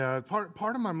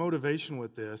Part of my motivation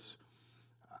with this,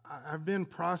 I've been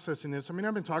processing this. I mean,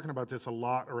 I've been talking about this a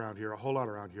lot around here, a whole lot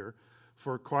around here,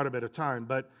 for quite a bit of time.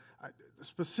 But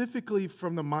specifically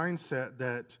from the mindset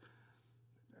that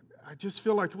I just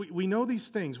feel like we know these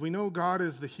things. We know God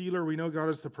is the healer. We know God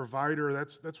is the provider.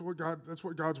 That's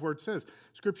what God's word says.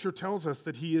 Scripture tells us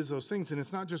that He is those things, and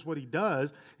it's not just what He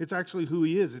does. It's actually who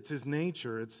He is. It's His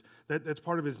nature. That's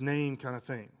part of His name, kind of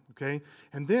thing. Okay,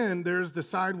 and then there's the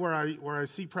side where I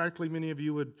see practically many of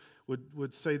you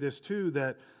would say this too,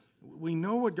 that we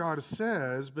know what God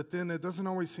says, but then it doesn't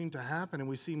always seem to happen, and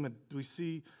we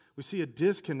see a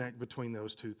disconnect between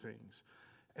those two things.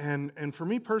 And for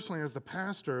me personally, as the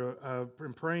pastor,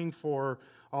 in praying for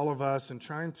all of us and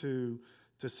trying to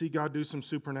see God do some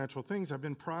supernatural things, I've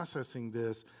been processing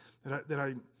this, that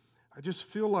I just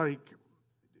feel like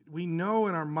we know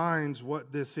in our minds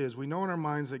what this is. We know in our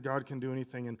minds that God can do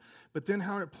anything, but then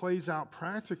how it plays out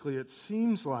practically, it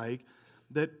seems like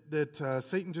that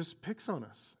Satan just picks on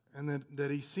us, and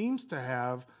that he seems to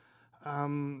have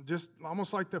just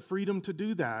almost like the freedom to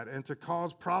do that and to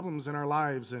cause problems in our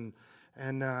lives, and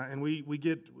we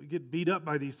get beat up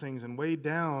by these things and weighed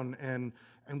down, and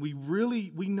we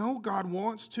know God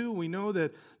wants to, we know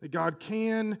that God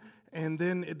can, and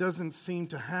then it doesn't seem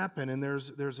to happen, and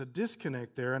there's a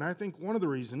disconnect there. And I think one of the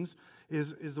reasons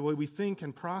is the way we think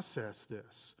and process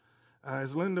this.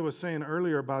 As Linda was saying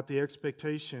earlier about the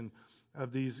expectation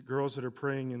of these girls that are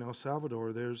praying in El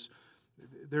Salvador, there's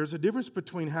a difference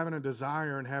between having a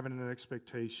desire and having an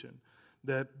expectation.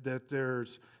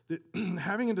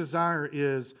 Having a desire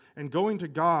is, and going to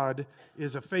God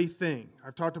is a faith thing.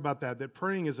 I've talked about that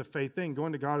praying is a faith thing,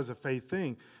 going to God is a faith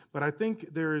thing. But I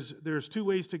think there's two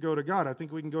ways to go to God. I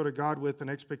think we can go to God with an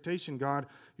expectation. God,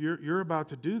 you're about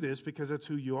to do this because that's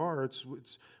who you are. It's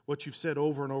what you've said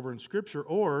over and over in Scripture.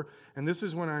 And this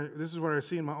is what I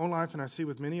see in my own life, and I see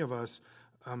with many of us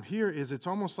here, is it's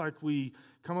almost like we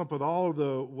come up with all of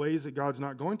the ways that God's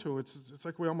not going to. It's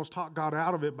like we almost talk God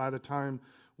out of it by the time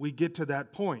we get to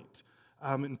that point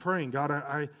in praying. God,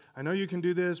 I know you can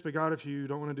do this, but God, if you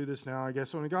don't want to do this now, I guess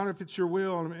so. And God, if it's your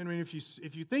will, I mean, if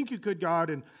you think you could,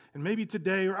 God, and maybe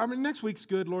today, or next week's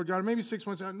good, Lord God, or maybe 6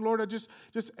 months out, Lord,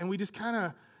 and we just kind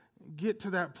of get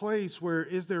to that place where,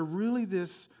 is there really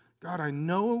this, God, I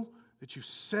know that you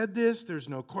said this, there's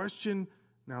no question,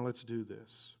 now let's do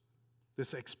this.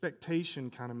 This expectation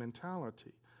kind of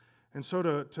mentality. And so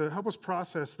to help us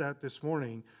process that this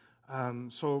morning,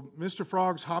 so Mr.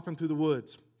 Frog's hopping through the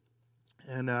woods.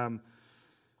 And as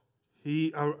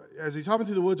he's hopping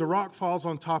through the woods, a rock falls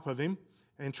on top of him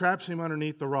and traps him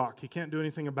underneath the rock. He can't do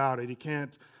anything about it. He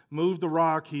can't move the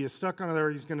rock. He is stuck under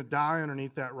there. He's going to die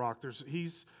underneath that rock.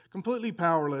 He's completely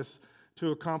powerless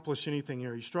to accomplish anything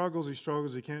here. He struggles.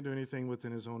 He can't do anything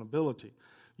within his own ability.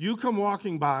 You come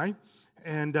walking by,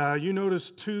 and you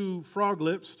notice two frog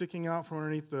lips sticking out from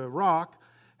underneath the rock,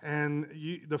 and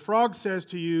the frog says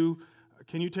to you,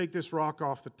 "Can you take this rock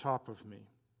off the top of me?"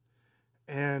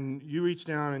 And you reach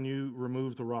down and you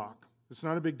remove the rock. It's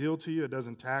not a big deal to you. It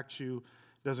doesn't tax you.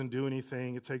 It doesn't do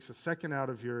anything. It takes a second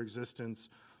out of your existence.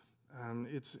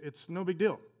 It's no big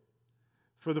deal.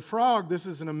 For the frog, this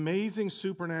is an amazing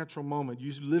supernatural moment.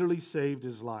 You literally saved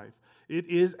his life. It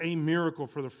is a miracle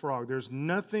for the frog. There's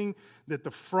nothing that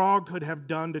the frog could have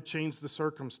done to change the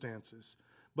circumstances.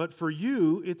 But for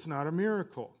you, it's not a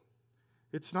miracle.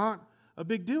 It's not a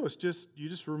big deal. It's just, you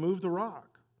just remove the rock.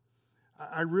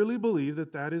 I really believe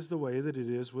that is the way that it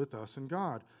is with us and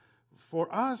God.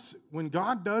 For us, when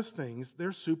God does things,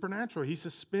 they're supernatural. He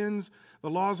suspends the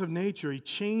laws of nature. He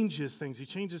changes things. He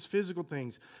changes physical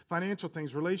things, financial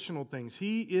things, relational things.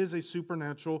 He is a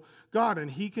supernatural God,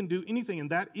 and He can do anything. And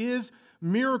that is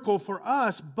miracle for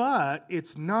us, but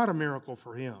it's not a miracle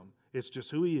for Him. It's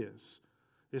just who He is.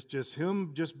 It's just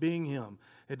Him just being Him.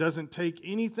 It doesn't take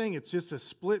anything. It's just a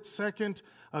split second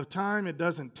of time. It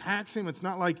doesn't tax Him. It's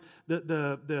not like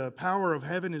the power of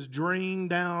heaven is drained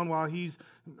down while He's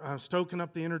stoking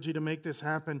up the energy to make this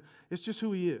happen. It's just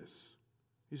who He is.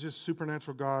 He's just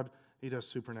supernatural God. He does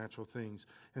supernatural things.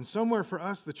 And somewhere for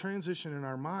us, the transition in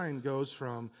our mind goes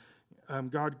from,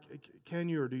 God, can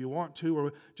you or do you want to,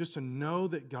 or just to know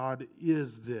that God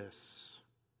is this.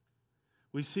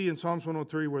 We see in Psalms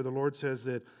 103 where the Lord says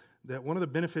that one of the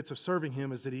benefits of serving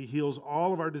Him is that He heals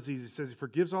all of our diseases. He says He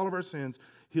forgives all of our sins,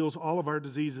 heals all of our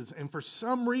diseases. And for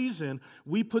some reason,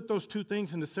 we put those two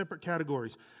things into separate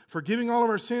categories. Forgiving all of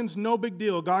our sins, no big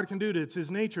deal. God can do it. It's His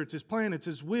nature. It's His plan. It's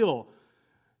His will.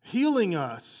 Healing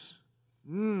us,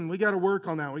 we got to work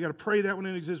on that. We got to pray that when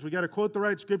it exists. We got to quote the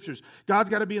right scriptures. God's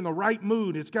got to be in the right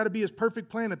mood. It's got to be His perfect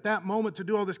plan at that moment to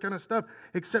do all this kind of stuff.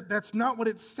 Except that's not what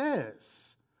it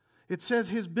says. It says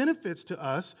his benefits to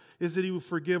us is that he will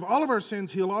forgive all of our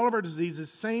sins, heal all of our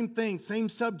diseases, same thing, same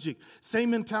subject, same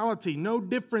mentality, no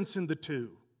difference in the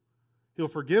two. He'll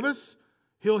forgive us,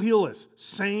 he'll heal us,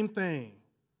 same thing.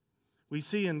 We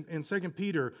see in 2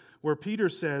 Peter where Peter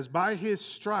says, by his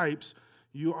stripes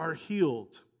you are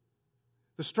healed.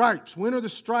 The stripes, when are the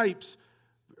stripes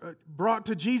brought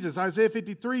to Jesus? Isaiah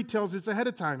 53 tells us ahead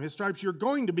of time, his stripes you're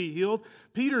going to be healed.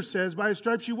 Peter says, by his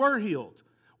stripes you were healed.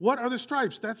 What are the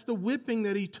stripes? That's the whipping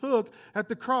that he took at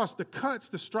the cross, the cuts,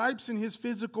 the stripes in his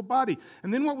physical body.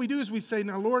 And then what we do is we say,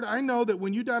 now, Lord, I know that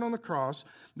when you died on the cross,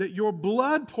 that your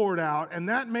blood poured out, and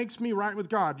that makes me right with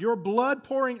God. Your blood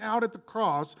pouring out at the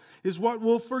cross is what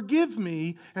will forgive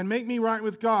me and make me right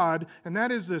with God, and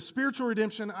that is the spiritual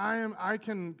redemption. I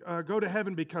can go to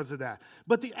heaven because of that.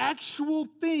 But the actual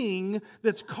thing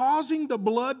that's causing the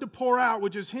blood to pour out,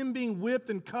 which is him being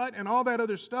whipped and cut and all that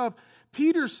other stuff,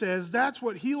 Peter says that's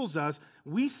what heals us.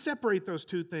 We separate those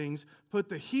two things, put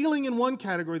the healing in one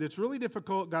category that's really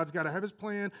difficult. God's got to have his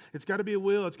plan. It's got to be a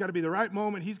will. It's got to be the right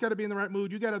moment. He's got to be in the right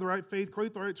mood. You got to have the right faith,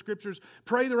 quote the right scriptures,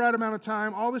 pray the right amount of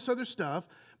time, all this other stuff.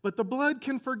 But the blood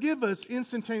can forgive us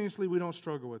instantaneously. We don't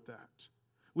struggle with that.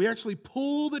 We actually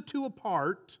pull the two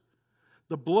apart,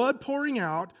 the blood pouring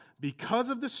out because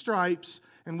of the stripes,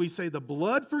 and we say the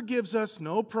blood forgives us,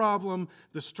 no problem.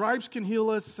 The stripes can heal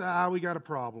us, we got a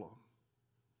problem.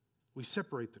 We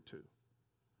separate the two.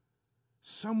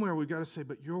 Somewhere we've got to say,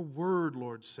 but your word,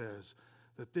 Lord, says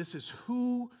that this is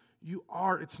who you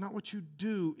are. It's not what you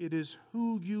do, it is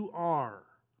who you are.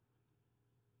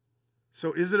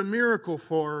 So is it a miracle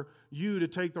for you to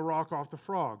take the rock off the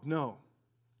frog? No.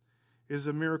 Is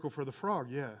it a miracle for the frog?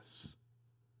 Yes.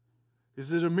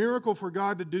 Is it a miracle for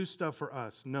God to do stuff for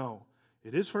us? No.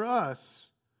 It is for us,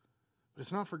 but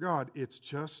it's not for God. It's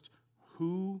just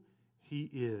who he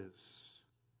is.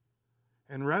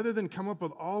 And rather than come up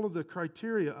with all of the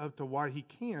criteria of to why he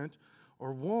can't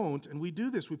or won't, and we do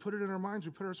this, we put it in our minds,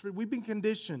 we put our spirit, we've been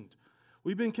conditioned.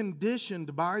 We've been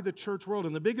conditioned by the church world.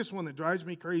 And the biggest one that drives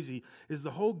me crazy is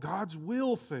the whole God's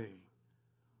will thing.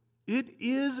 It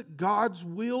is God's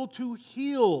will to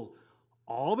heal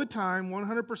all the time,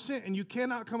 100%. And you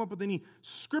cannot come up with any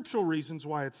scriptural reasons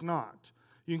why it's not.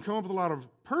 You can come up with a lot of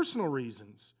personal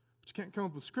reasons, but you can't come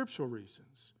up with scriptural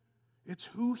reasons. It's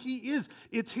who he is.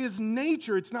 It's his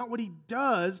nature. It's not what he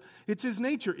does. It's his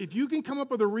nature. If you can come up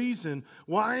with a reason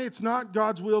why it's not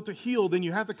God's will to heal, then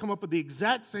you have to come up with the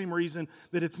exact same reason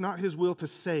that it's not his will to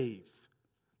save,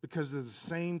 because they're the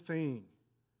same thing.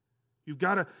 You've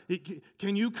got to,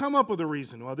 can you come up with a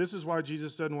reason? Well, this is why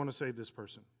Jesus doesn't want to save this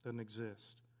person. Doesn't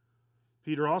exist.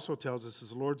 Peter also tells us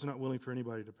the Lord's not willing for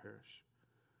anybody to perish.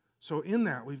 So in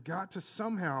that, we've got to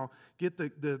somehow get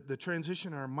the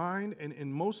transition in our mind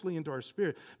and mostly into our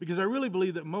spirit. Because I really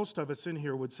believe that most of us in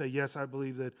here would say, yes, I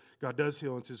believe that God does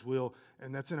heal, it's his will,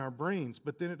 and that's in our brains.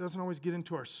 But then it doesn't always get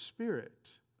into our spirit.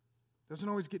 It doesn't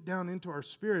always get down into our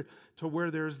spirit to where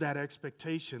there's that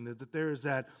expectation, that there is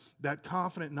that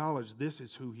confident knowledge, this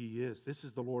is who he is. This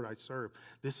is the Lord I serve.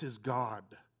 This is God.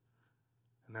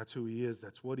 And that's who he is.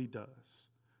 That's what he does.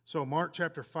 So Mark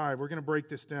chapter 5, we're going to break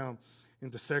this down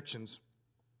into sections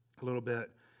a little bit.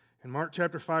 In Mark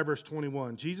chapter 5, verse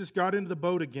 21, Jesus got into the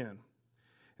boat again, and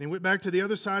he went back to the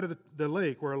other side of the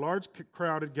lake where a large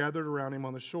crowd had gathered around him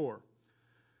on the shore.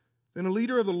 Then a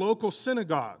leader of the local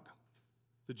synagogue,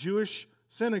 the Jewish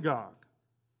synagogue,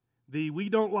 the we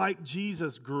don't like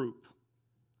Jesus group.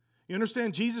 You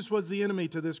understand, Jesus was the enemy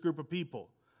to this group of people.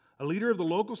 A leader of the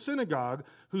local synagogue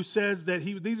who says that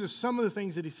these are some of the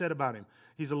things that he said about him.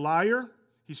 He's a liar,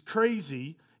 he's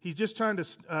crazy, he's just trying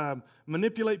to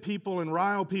manipulate people and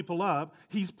rile people up.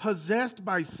 He's possessed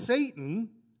by Satan.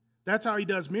 That's how he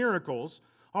does miracles.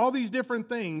 All these different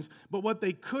things. But what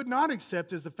they could not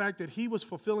accept is the fact that he was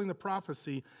fulfilling the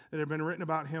prophecy that had been written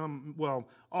about him, well,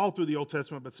 all through the Old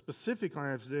Testament, but specifically in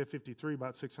Isaiah 53,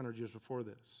 about 600 years before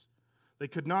this. They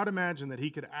could not imagine that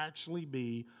he could actually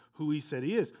be who he said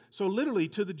he is. So literally,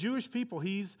 to the Jewish people,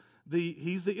 he's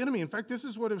the enemy. In fact, this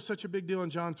is what was such a big deal in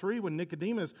John 3 when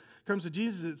Nicodemus comes to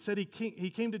Jesus. It said he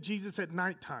came to Jesus at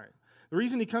nighttime. The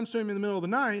reason he comes to him in the middle of the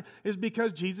night is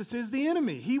because Jesus is the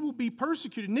enemy. He will be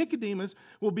persecuted. Nicodemus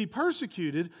will be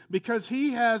persecuted because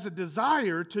he has a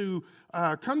desire to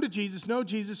come to Jesus, know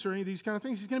Jesus, or any of these kind of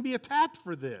things. He's going to be attacked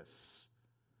for this.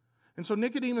 And so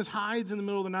Nicodemus hides in the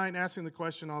middle of the night and asks him the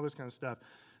question, all this kind of stuff.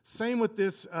 Same with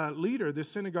this leader, this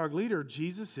synagogue leader.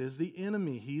 Jesus is the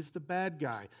enemy. He's the bad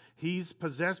guy. He's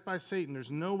possessed by Satan.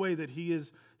 There's no way that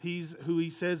he's who he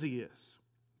says he is.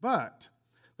 But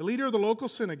the leader of the local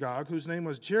synagogue, whose name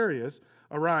was Jairus,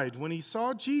 arrived. When he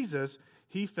saw Jesus,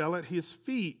 he fell at his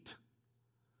feet.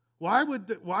 Why would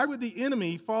the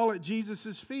enemy fall at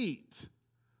Jesus' feet?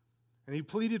 And he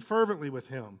pleaded fervently with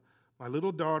him, my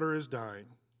little daughter is dying.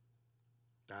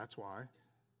 That's why.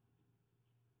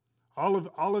 All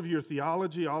of your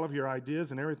theology, all of your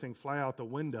ideas and everything fly out the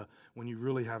window when you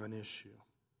really have an issue.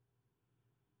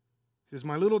 He says,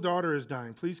 my little daughter is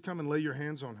dying. Please come and lay your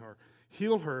hands on her.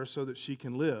 Heal her so that she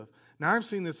can live. Now, I've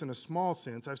seen this in a small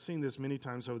sense. I've seen this many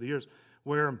times over the years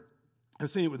where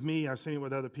I've seen it with me, I've seen it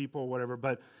with other people, whatever,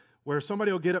 but where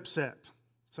somebody will get upset.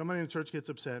 Somebody in the church gets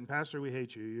upset, and Pastor, we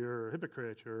hate you. You're a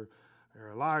hypocrite. You're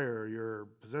a liar. You're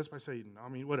possessed by Satan. I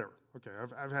mean, whatever. Okay,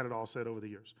 I've had it all said over the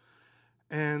years.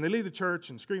 And they leave the church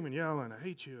and scream and yell, and I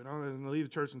hate you, and all that, and they leave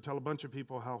the church and tell a bunch of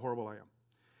people how horrible I am.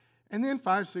 And then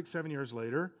 5, 6, 7 years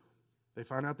later, they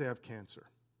find out they have cancer.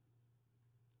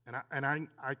 And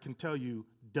I can tell you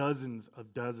dozens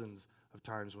of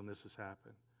times when this has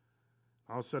happened.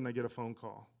 All of a sudden I get a phone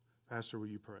call. Pastor, will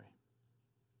you pray?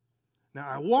 Now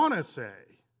I want to say,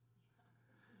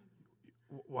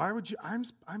 why would you?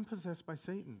 I'm possessed by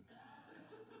Satan.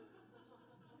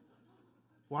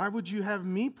 Why would you have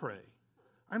me pray?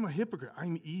 I'm a hypocrite.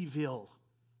 I'm evil.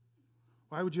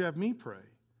 Why would you have me pray?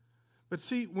 But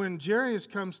see, when Jairus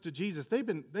comes to Jesus, they've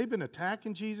been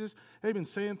attacking Jesus. They've been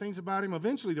saying things about him.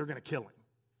 Eventually, they're going to kill him.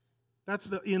 That's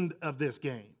the end of this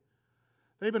game.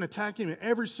 They've been attacking him in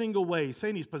every single way,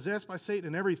 saying he's possessed by Satan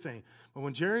and everything. But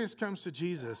when Jairus comes to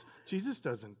Jesus, Jesus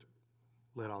doesn't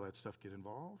let all that stuff get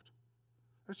involved.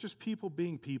 That's just people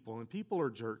being people, and people are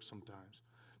jerks sometimes.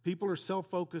 People are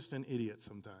self-focused and idiots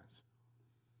sometimes.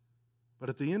 But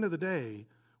at the end of the day,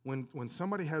 when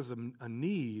somebody has a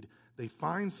need, they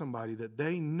find somebody that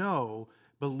they know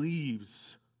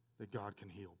believes that God can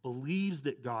heal, believes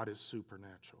that God is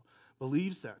supernatural,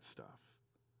 believes that stuff.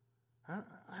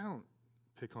 I don't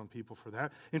pick on people for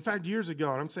that. In fact, years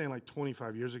ago, and I'm saying like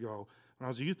 25 years ago, when I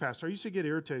was a youth pastor, I used to get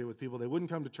irritated with people. They wouldn't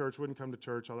come to church, all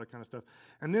that kind of stuff.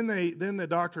 And then the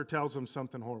doctor tells them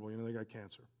something horrible. They got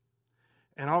cancer.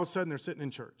 And all of a sudden, they're sitting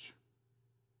in church.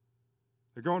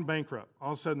 They're going bankrupt.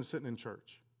 All of a sudden, they're sitting in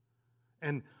church.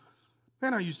 And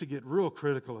man, I used to get real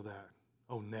critical of that.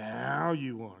 Oh, now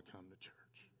you want to come to church.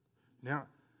 Now,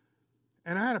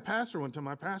 and I had a pastor one time.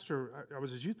 My pastor, I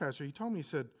was his youth pastor. He told me, he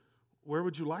said, where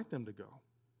would you like them to go?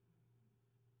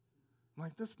 I'm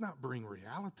like, let's not bring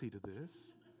reality to this.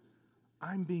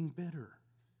 I'm being bitter.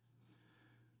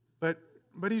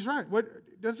 But he's right.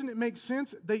 Doesn't it make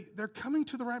sense? They're coming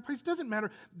to the right place. It doesn't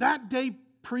matter. That day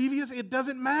previous, it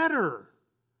doesn't matter.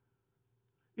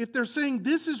 If they're saying,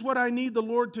 this is what I need the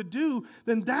Lord to do,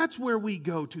 then that's where we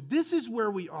go to. This is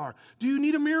where we are. Do you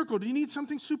need a miracle? Do you need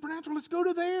something supernatural? Let's go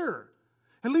to there.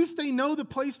 At least they know the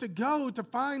place to go to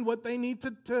find what they need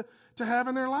to have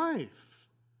in their life.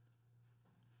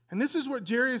 And this is what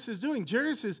Jairus is doing.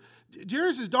 Jairus'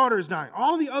 daughter is dying.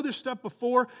 All the other stuff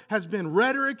before has been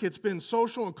rhetoric. It's been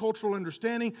social and cultural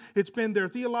understanding. It's been their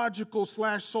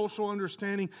theological/social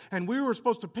understanding. And we were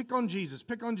supposed to pick on Jesus,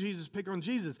 pick on Jesus, pick on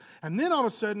Jesus. And then all of a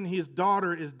sudden, his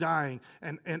daughter is dying,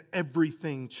 and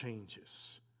everything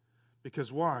changes.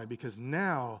 Because why? Because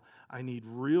now I need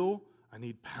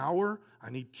power, I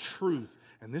need truth.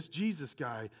 And this Jesus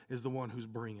guy is the one who's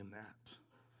bringing that.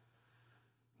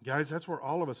 Guys, that's where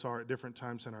all of us are at different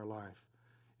times in our life,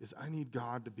 is I need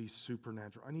God to be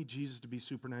supernatural. I need Jesus to be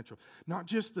supernatural. Not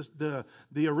just the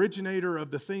originator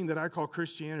of the thing that I call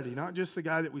Christianity, not just the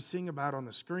guy that we sing about on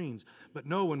the screens, but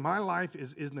no, when my life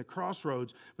is in the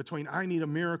crossroads between I need a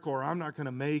miracle or I'm not going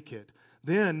to make it,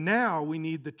 then now we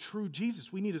need the true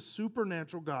Jesus. We need a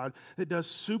supernatural God that does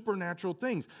supernatural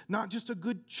things, not just a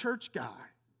good church guy,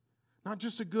 not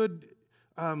just a good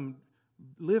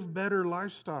live better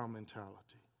lifestyle mentality.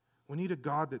 We need a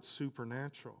God that's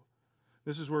supernatural.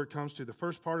 This is where it comes to. The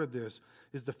first part of this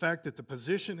is the fact that the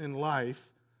position in life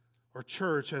or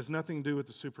church has nothing to do with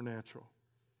the supernatural.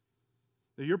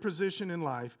 That your position in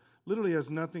life literally has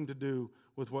nothing to do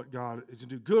with what God is to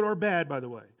do. Good or bad, by the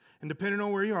way. And depending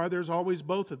on where you are, there's always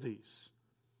both of these.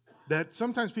 That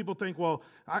sometimes people think, well,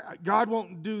 God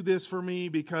won't do this for me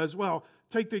because, well,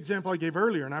 take the example I gave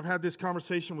earlier, and I've had this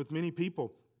conversation with many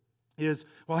people, is,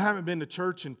 well, I haven't been to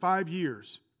church in 5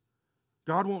 years.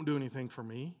 God won't do anything for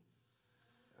me.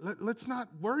 Let's not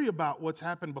worry about what's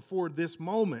happened before this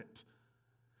moment.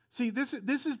 See, this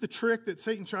is the trick that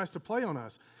Satan tries to play on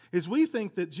us, is we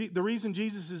think that the reason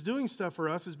Jesus is doing stuff for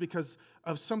us is because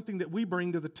of something that we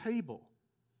bring to the table.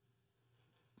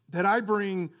 That I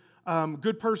bring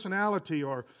good personality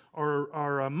or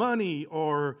money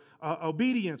or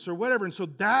obedience or whatever, and so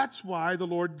that's why the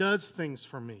Lord does things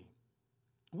for me.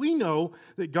 We know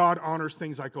that God honors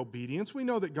things like obedience. We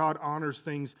know that God honors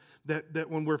things that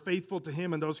when we're faithful to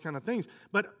Him and those kind of things.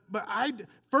 But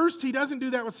first, He doesn't do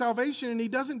that with salvation, and He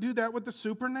doesn't do that with the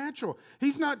supernatural.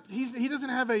 He doesn't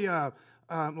have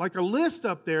like a list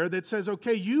up there that says,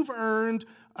 okay, you've earned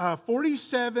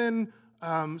 47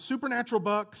 supernatural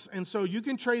bucks, and so you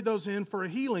can trade those in for a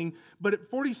healing, but at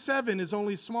 47 is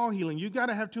only small healing. You've got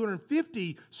to have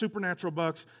 250 supernatural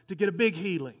bucks to get a big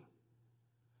healing.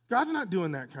 God's not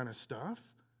doing that kind of stuff.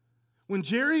 When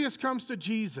Jairus comes to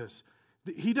Jesus,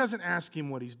 He doesn't ask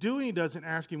him what he's doing. He doesn't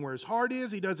ask him where his heart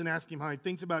is. He doesn't ask him how he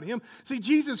thinks about him. See,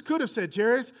 Jesus could have said,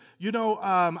 Jairus,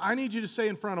 I need you to say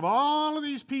in front of all of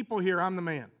these people here, I'm the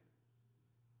man.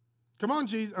 Come on,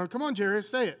 Jairus,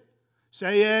 say it.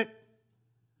 Say it.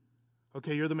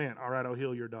 Okay, you're the man. All right, I'll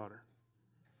heal your daughter.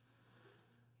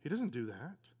 He doesn't do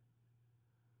that.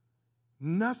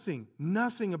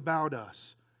 Nothing about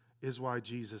us is why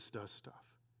Jesus does stuff.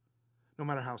 No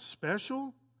matter how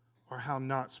special or how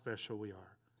not special we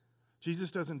are.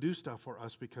 Jesus doesn't do stuff for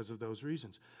us because of those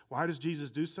reasons. Why does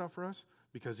Jesus do stuff for us?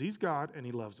 Because He's God and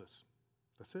He loves us.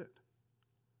 That's it.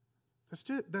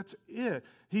 That's it.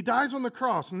 He dies on the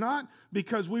cross, not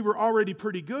because we were already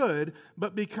pretty good,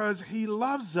 but because He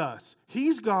loves us.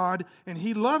 He's God and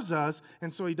He loves us,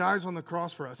 and so He dies on the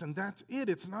cross for us. And that's it.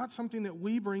 It's not something that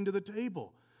we bring to the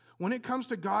table. When it comes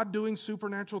to God doing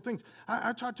supernatural things,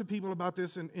 I talk to people about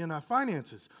this in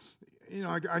finances.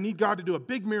 I need God to do a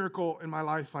big miracle in my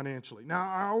life financially. Now,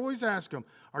 I always ask them,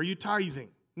 are you tithing?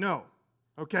 No.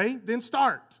 Okay, then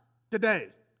start today.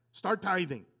 Start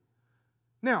tithing.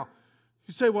 Now,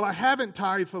 you say, well, I haven't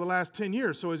tithed for the last 10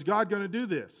 years, so is God going to do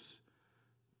this?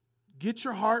 Get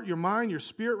your heart, your mind, your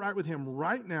spirit right with Him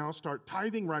right now. Start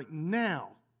tithing right now.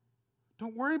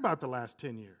 Don't worry about the last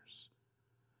 10 years.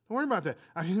 Don't worry about that.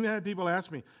 I've even had people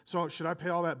ask me, so should I pay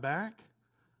all that back?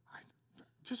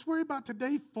 Just worry about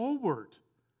today forward.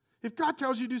 If God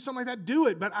tells you to do something like that, do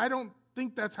it. But I don't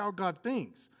think that's how God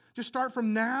thinks. Just start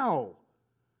from now.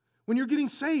 When you're getting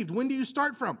saved, when do you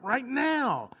start from? Right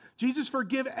now. Jesus,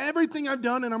 forgive everything I've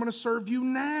done, and I'm going to serve you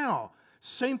now.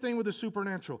 Same thing with the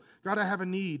supernatural. God, I have a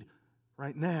need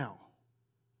right now.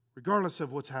 Regardless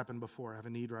of what's happened before, I have a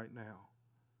need right now.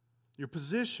 Your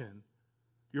position,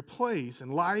 your place in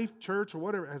life, church, or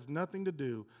whatever, has nothing to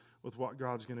do with what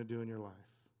God's going to do in your life.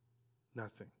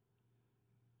 Nothing.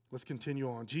 Let's continue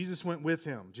on. Jesus went with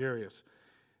him, Jairus,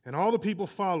 and all the people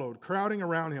followed, crowding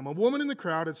around him. A woman in the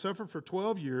crowd had suffered for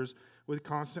 12 years with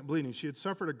constant bleeding. She had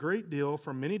suffered a great deal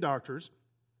from many doctors,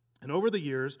 and over the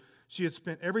years, she had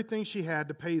spent everything she had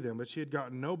to pay them, but she had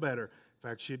gotten no better. In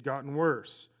fact, she had gotten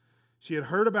worse. She had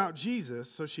heard about Jesus,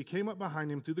 so she came up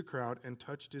behind him through the crowd and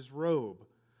touched his robe.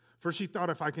 For she thought,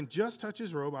 if I can just touch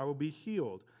his robe, I will be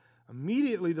healed.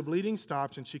 Immediately, the bleeding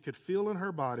stopped, and she could feel in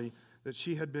her body that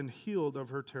she had been healed of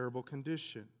her terrible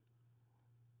condition.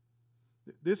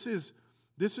 This is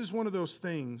one of those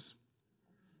things.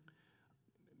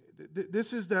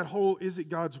 This is that whole "is it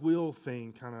God's will"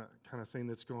 thing kind of thing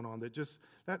that's going on.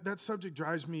 That subject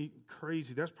drives me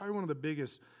crazy. That's probably one of the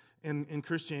biggest in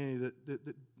Christianity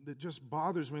that just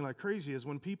bothers me like crazy is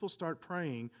when people start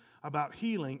praying about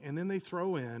healing and then they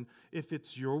throw in if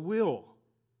it's your will.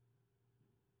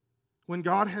 When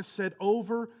God has said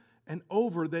over and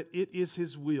over that it is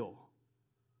His will.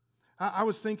 I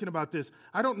was thinking about this.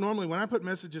 When I put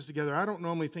messages together, I don't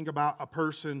normally think about a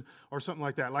person or something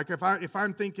like that. Like if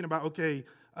I'm thinking about,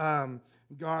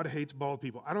 God hates bald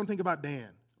people, I don't think about Dan.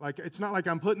 Like it's not like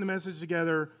I'm putting the message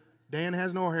together, Dan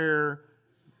has no hair,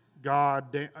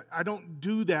 Dan. I don't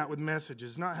do that with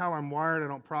messages. It's not how I'm wired. I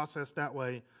don't process that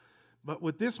way. But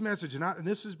with this message, and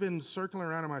this has been circling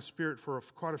around in my spirit for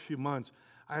quite a few months,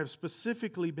 I have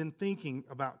specifically been thinking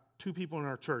about two people in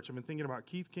our church. I've been thinking about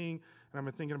Keith King, and I've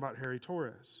been thinking about Harry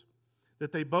Torres.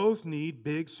 That they both need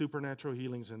big supernatural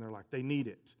healings in their life. They need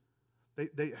it.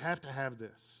 They have to have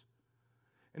this.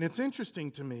 And it's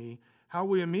interesting to me how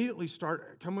we immediately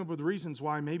start coming up with reasons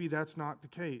why maybe that's not the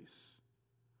case.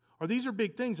 Or these are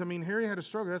big things. I mean, Harry had a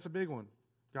struggle. That's a big one.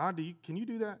 God, can you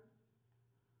do that?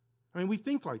 I mean, we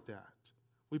think like that.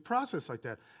 We process like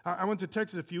that. I went to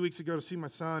Texas a few weeks ago to see my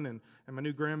son and my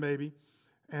new grandbaby.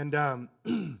 And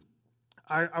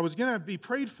I was going to be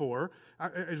prayed for.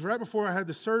 It was right before I had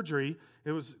the surgery.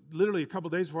 It was literally a couple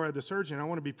days before I had the surgery, and I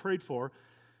want to be prayed for.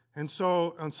 And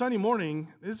so on Sunday morning,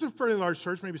 this is a fairly large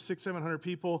church, maybe 600-700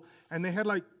 people, and they had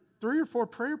like 3 or 4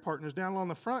 prayer partners down along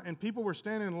the front, and people were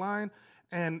standing in line,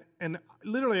 and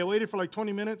literally I waited for like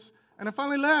 20 minutes, and I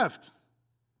finally left.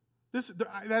 That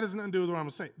has nothing to do with what I'm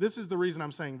saying. This is the reason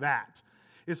I'm saying that.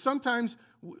 Is sometimes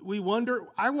we wonder.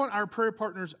 I want our prayer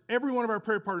partners, every one of our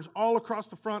prayer partners, all across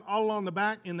the front, all along the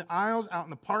back, in the aisles, out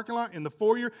in the parking lot, in the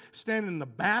foyer, standing in the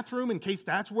bathroom in case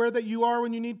that's where that you are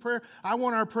when you need prayer. I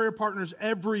want our prayer partners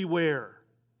everywhere.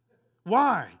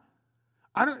 Why?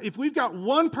 If we've got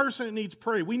one person that needs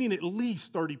prayer, we need at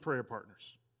least 30 prayer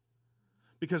partners.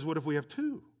 Because what if we have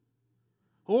 2?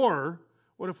 Or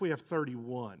what if we have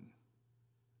 31?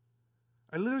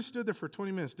 I literally stood there for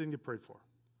 20 minutes, didn't get prayed for.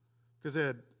 Because they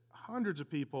had hundreds of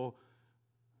people,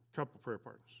 a couple prayer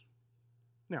partners.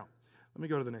 Now, let me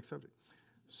go to the next subject.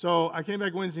 So I came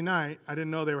back Wednesday night. I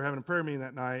didn't know they were having a prayer meeting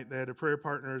that night. They had their prayer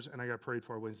partners, and I got prayed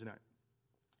for Wednesday night.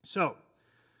 So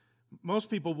most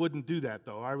people wouldn't do that,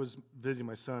 though. I was visiting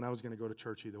my son. I was going to go to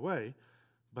church either way.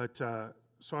 But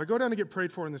so I go down to get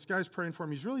prayed for, and this guy's praying for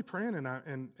him. He's really praying,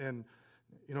 and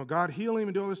you know, God heal him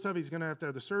and do all this stuff. He's going to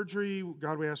have the surgery.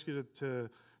 God, we ask you to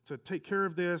take care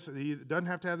of this. He doesn't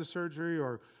have to have the surgery,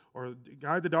 or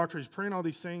guide the doctor. He's praying all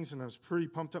these things, and I was pretty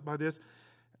pumped up by this.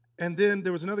 And then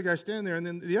there was another guy standing there, and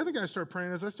then the other guy started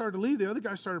praying. As I started to leave, the other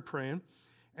guy started praying,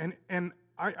 and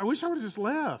I wish I would have just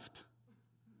left.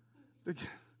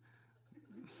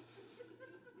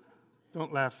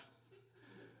 Don't laugh.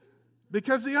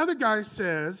 Because the other guy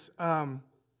says,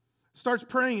 starts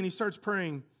praying, and he starts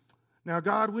praying, now,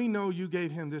 God, we know you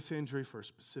gave him this injury for a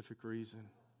specific reason.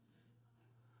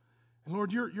 And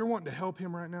Lord, you're wanting to help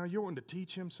him right now. You're wanting to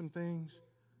teach him some things.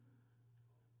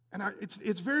 And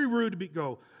it's very rude to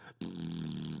go,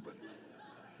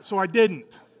 so I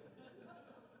didn't.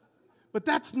 But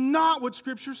that's not what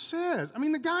Scripture says. I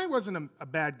mean, the guy wasn't a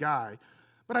bad guy,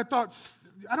 but I thought,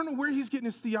 I don't know where he's getting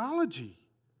his theology.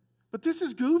 But this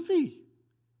is goofy.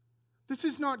 This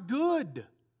is not good.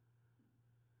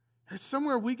 It's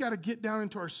somewhere we got to get down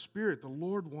into our spirit. The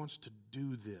Lord wants to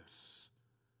do this.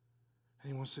 And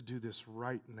He wants to do this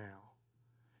right now.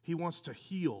 He wants to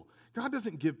heal. God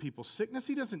doesn't give people sickness.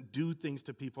 He doesn't do things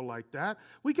to people like that.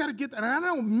 We got to get that. And I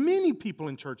know many people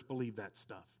in church believe that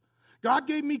stuff. God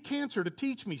gave me cancer to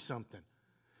teach me something.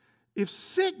 If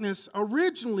sickness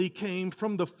originally came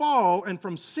from the fall and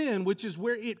from sin, which is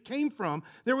where it came from,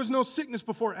 there was no sickness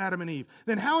before Adam and Eve,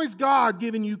 then how is God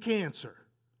giving you cancer?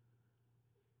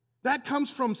 That comes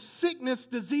from sickness,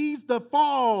 disease, the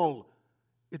fall.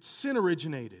 It's sin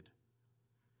originated.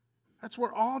 That's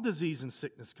where all disease and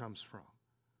sickness comes from.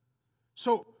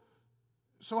 So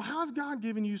how's God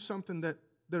giving you something that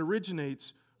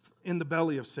originates in the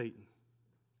belly of Satan?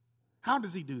 How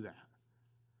does He do that?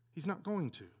 He's not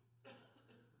going to.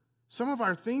 Some of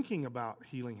our thinking about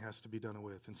healing has to be done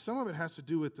with, and some of it has to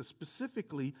do with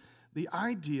specifically the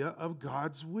idea of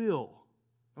God's will.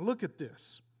 Now look at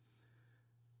this.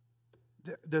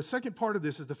 The second part of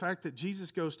this is the fact that Jesus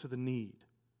goes to the need.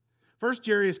 First,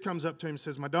 Jairus comes up to him and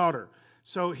says, my daughter.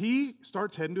 So he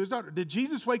starts heading to his daughter. Did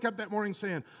Jesus wake up that morning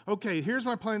saying, okay, here's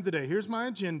my plan today. Here's my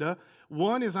agenda.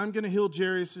 One is I'm going to heal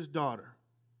Jairus' daughter.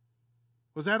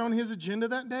 Was that on his agenda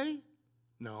that day?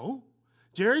 No.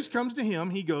 Jairus comes to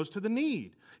him. He goes to the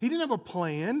need. He didn't have a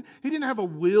plan. He didn't have a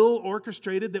will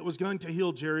orchestrated that was going to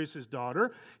heal Jairus'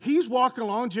 daughter. He's walking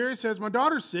along. Jairus says, my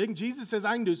daughter's sick. And Jesus says,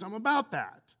 I can do something about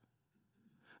that.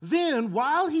 Then,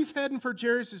 while he's heading for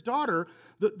Jairus' daughter,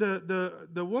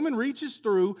 the woman reaches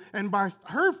through, and by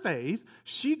her faith,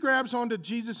 she grabs onto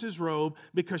Jesus' robe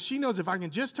because she knows if I can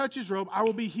just touch his robe, I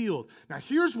will be healed. Now,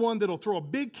 here's one that'll throw a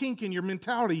big kink in your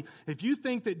mentality if you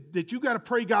think that you got to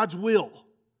pray God's will.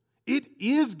 It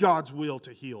is God's will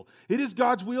to heal. It is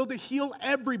God's will to heal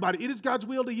everybody. It is God's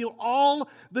will to heal all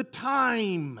the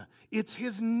time. It's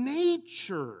His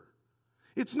nature.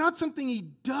 It's not something He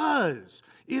does.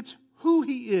 It's who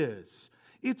He is.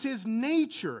 It's His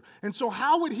nature. And so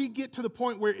how would He get to the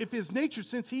point where if His nature,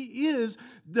 since He is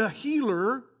the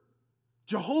healer,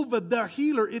 Jehovah the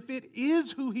healer, if it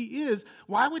is who He is,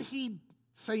 why would He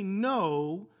say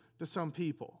no to some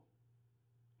people?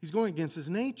 He's going against His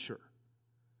nature.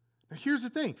 Now here's the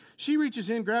thing. She reaches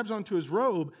in, grabs onto his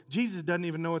robe. Jesus doesn't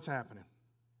even know what's happening.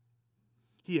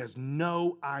 He has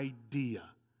no idea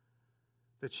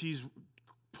that she's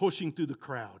pushing through the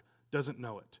crowd. Doesn't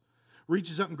know it.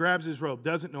 Reaches up and grabs his robe.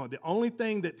 Doesn't know it. The only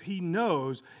thing that he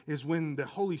knows is when the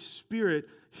Holy Spirit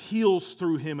heals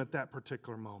through him at that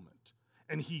particular moment.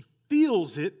 And he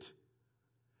feels it,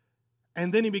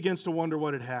 and then he begins to wonder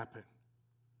what had happened.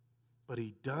 But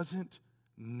he doesn't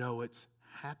know it's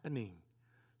happening.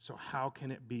 So how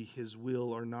can it be His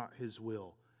will or not His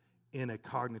will in a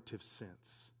cognitive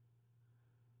sense?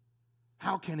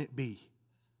 How can it be?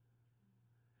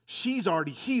 She's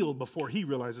already healed before he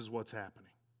realizes what's happening.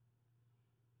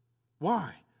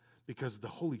 Why? Because the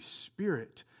Holy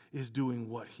Spirit is doing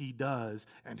what He does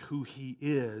and who He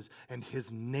is and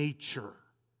His nature.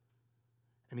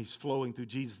 and he's flowing through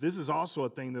Jesus. This is also a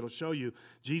thing that'll show you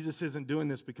Jesus isn't doing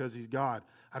this because he's God.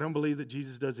 I don't believe that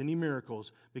Jesus does any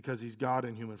miracles because he's God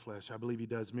in human flesh. I believe he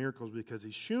does miracles because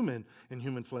he's human in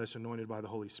human flesh, anointed by the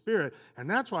Holy Spirit. And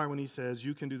that's why when he says,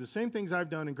 you can do the same things I've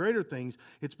done and greater things,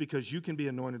 it's because you can be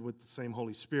anointed with the same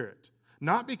Holy Spirit.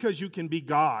 Not because you can be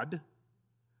God,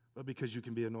 but because you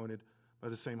can be anointed by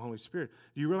the same Holy Spirit.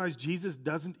 Do you realize Jesus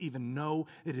doesn't even know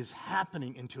it is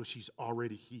happening until she's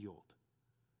already healed?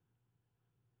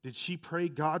 Did she pray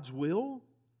God's will?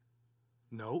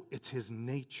 No, it's his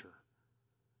nature.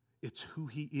 It's who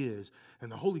he is.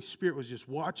 And the Holy Spirit was just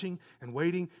watching and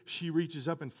waiting. She reaches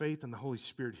up in faith, and the Holy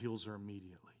Spirit heals her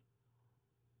immediately.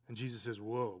 And Jesus says,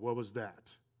 whoa, what was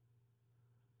that?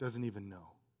 Doesn't even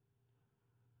know.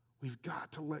 We've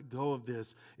got to let go of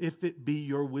this. If it be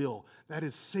your will. That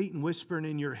is Satan whispering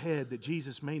in your head that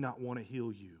Jesus may not want to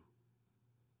heal you.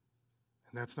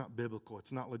 And that's not biblical.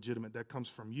 It's not legitimate. That comes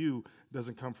from you. It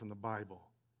doesn't come from the Bible.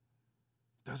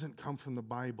 It doesn't come from the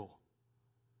Bible.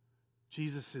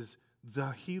 Jesus is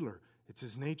the healer. It's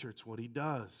his nature. It's what he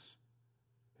does.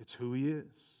 It's who he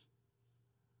is.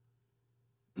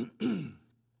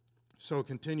 So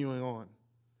continuing on.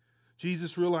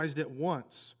 Jesus realized at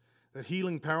once that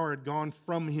healing power had gone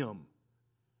from him.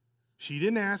 She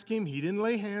didn't ask him. He didn't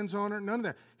lay hands on her. None of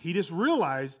that. He just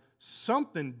realized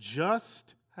something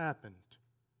just happened.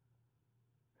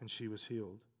 And she was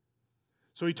healed.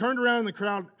 So he turned around in the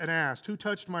crowd and asked, who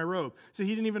touched my robe? See,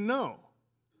 he didn't even know.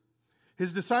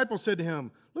 His disciples said to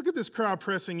him, look at this crowd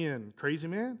pressing in. Crazy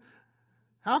man.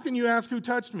 How can you ask who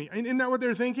touched me? Isn't that what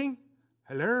they're thinking?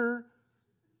 Hello?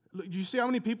 Do you see how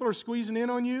many people are squeezing in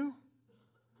on you?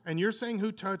 And you're saying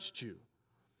who touched you.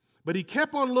 But he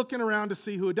kept on looking around to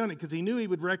see who had done it because he knew he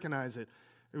would recognize it.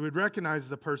 He would recognize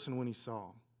the person when he saw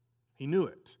him. He knew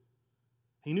it.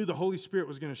 He knew the Holy Spirit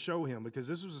was going to show him because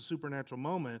this was a supernatural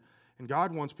moment, and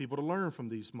God wants people to learn from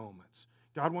these moments.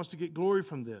 God wants to get glory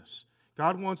from this.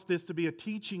 God wants this to be a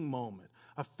teaching moment,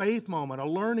 a faith moment, a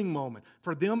learning moment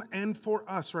for them and for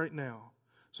us right now.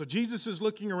 So Jesus is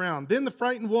looking around. Then the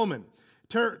frightened woman,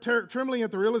 trembling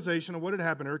at the realization of what had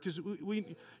happened to her, because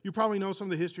you probably know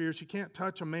some of the history here. She can't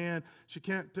touch a man. She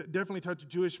can't definitely touch a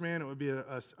Jewish man. It would be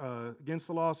against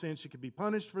the law sin. She could be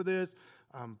punished for this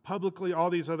publicly, all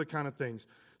these other kind of things.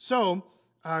 So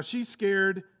she's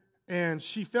scared, and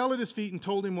she fell at his feet and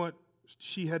told him what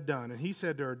she had done. And he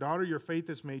said to her, daughter, your faith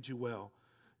has made you well.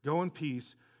 Go in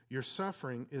peace. Your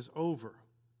suffering is over.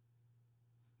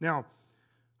 Now,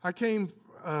 I came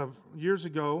years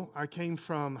ago, I came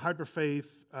from hyperfaith,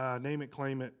 name it,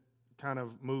 claim it kind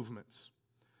of movements.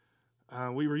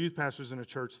 We were youth pastors in a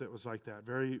church that was like that,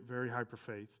 very, very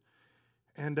hyperfaith.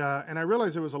 And I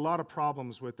realized there was a lot of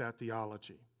problems with that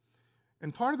theology.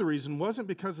 And part of the reason wasn't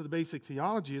because of the basic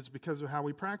theology, it's because of how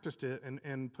we practiced it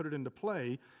and put it into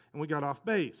play, and we got off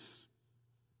base.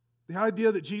 The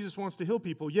idea that Jesus wants to heal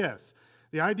people, yes.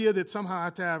 The idea that somehow I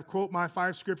have to quote my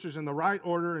 5 scriptures in the right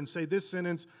order and say this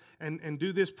sentence and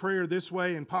do this prayer this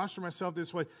way and posture myself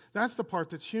this way, that's the part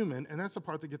that's human, and that's the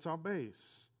part that gets off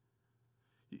base.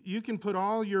 You can put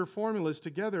all your formulas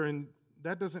together, and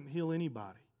that doesn't heal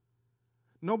anybody.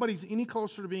 Nobody's any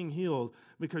closer to being healed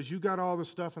because you got all the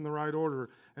stuff in the right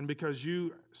order and because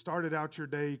you started out your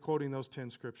day quoting those 10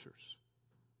 scriptures.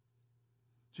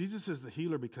 Jesus is the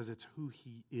healer because it's who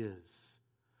he is.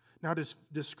 Now, does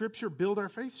Scripture build our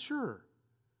faith? Sure.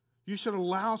 You should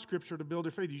allow Scripture to build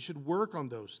your faith. You should work on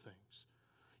those things.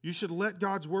 You should let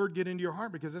God's Word get into your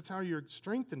heart because that's how you're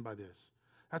strengthened by this.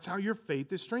 That's how your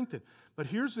faith is strengthened. But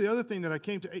here's the other thing that I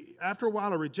came to. After a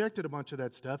while, I rejected a bunch of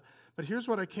that stuff. But here's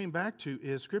what I came back to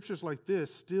is Scriptures like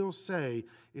this still say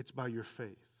it's by your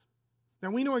faith.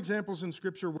 Now, we know examples in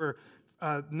Scripture where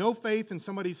no faith and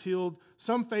somebody's healed,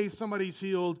 some faith, somebody's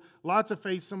healed, lots of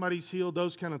faith, somebody's healed,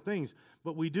 those kind of things.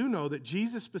 But we do know that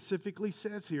Jesus specifically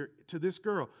says here to this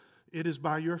girl, it is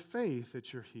by your faith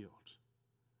that you're healed.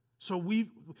 So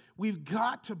we've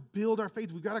got to build our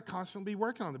faith. We've got to constantly be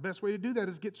working on it. The best way to do that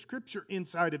is get Scripture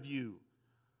inside of you.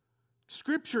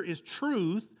 Scripture is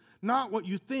truth, not what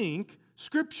you think.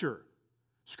 Scripture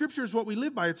is what we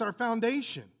live by. It's our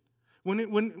foundation.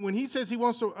 When he says he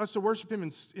wants us to worship him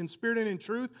in spirit and in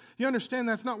truth, you understand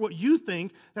that's not what you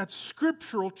think. That's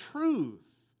scriptural truth.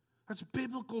 That's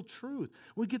biblical truth.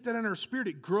 We get that in our spirit.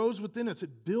 It grows within us.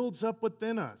 It builds up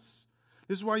within us.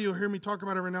 This is why you'll hear me talk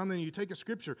about it every now and then. You take a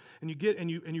scripture and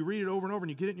you read it over and over and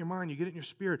you get it in your mind, you get it in your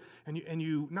spirit, and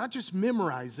you not just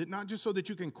memorize it, not just so that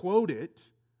you can quote it.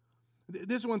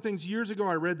 This is one of the things years ago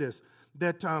I read this,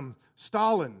 that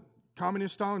Stalin,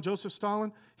 Communist Stalin, Joseph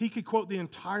Stalin, he could quote the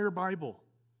entire Bible.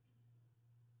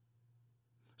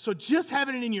 So just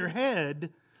having it in your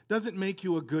head doesn't make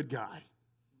you a good guy.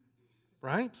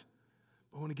 right?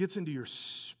 But when it gets into your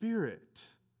spirit,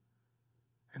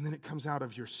 and then it comes out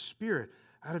of your spirit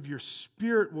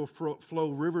will flow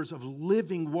rivers of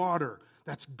living water.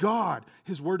 That's God.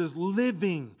 His word is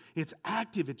living. It's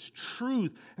active. It's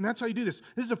truth. And that's how you do this.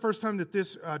 This is the first time that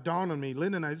this dawned on me.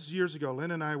 Lynn and I, this is years ago,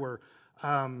 Lynn and I were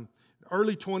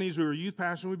early 20s. We were youth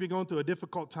pastor. We'd been going through a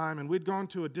difficult time, and we'd gone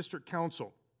to a district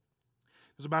council.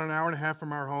 It was about an hour and a half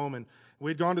from our home, and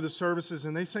we'd gone to the services,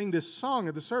 and they sang this song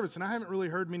at the service. And I haven't really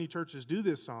heard many churches do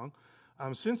this song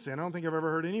since then. I don't think I've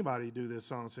ever heard anybody do this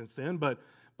song since then, but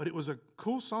it was a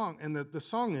cool song. And the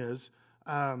song is,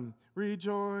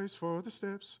 rejoice for the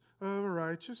steps of a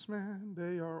righteous man.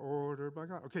 They are ordered by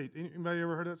God. Okay, anybody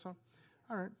ever heard that song?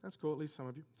 All right, that's cool, at least some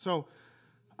of you. So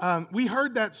we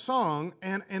heard that song,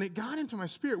 and it got into my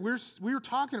spirit. We were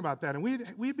talking about that, and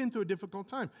we had been through a difficult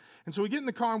time. And so we get in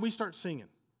the car, and we start singing.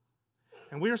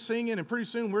 And we're singing, and pretty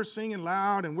soon we're singing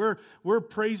loud, and we're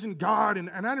praising God. And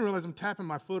I didn't realize I'm tapping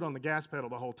my foot on the gas pedal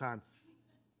the whole time.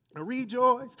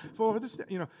 Rejoice for the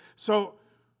steps, So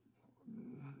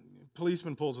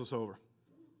policeman pulls us over.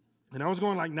 And I was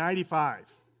going like 95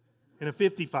 in a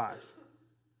 55.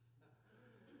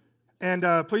 And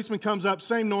policeman comes up,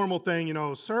 same normal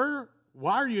thing, sir,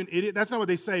 why are you an idiot? That's not what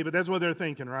they say, but that's what they're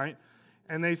thinking, right?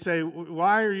 And they say,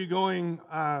 why are you going,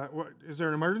 is there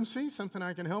an emergency, something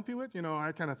I can help you with?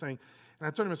 That kind of thing. And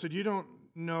I told him, I said, you don't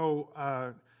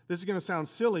know, this is going to sound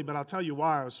silly, but I'll tell you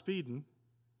why I was speeding.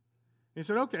 He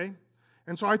said, okay.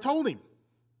 And so I told him.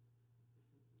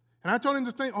 And I told him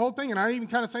the whole thing, and I even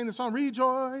kind of sang the song,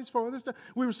 Rejoice for this.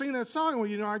 We were singing that song,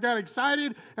 well, I got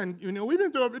excited, and, we've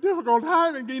been through a difficult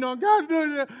time, and, God's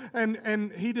doing it.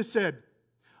 And he just said,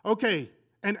 okay.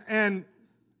 And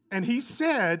he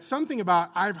said something about,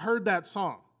 I've heard that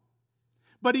song.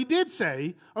 But he did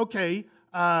say, okay,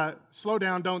 slow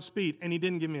down, don't speed, and he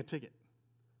didn't give me a ticket.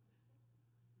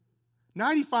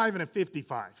 95 and a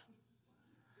 55.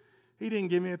 He didn't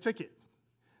give me a ticket.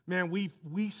 Man,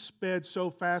 we sped so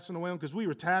fast in the way because we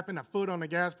were tapping a foot on the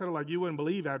gas pedal like you wouldn't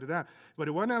believe after that. But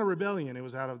it wasn't out of rebellion. It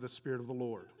was out of the Spirit of the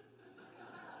Lord.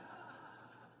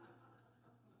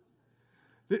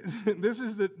 This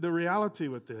is the reality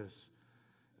with this.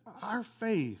 Our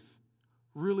faith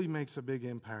really makes a big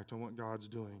impact on what God's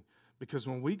doing. Because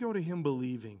when we go to Him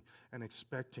believing and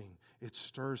expecting, it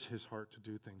stirs His heart to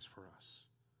do things for us.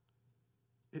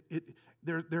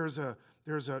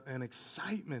 There's an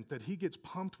excitement that He gets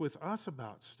pumped with us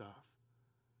about stuff.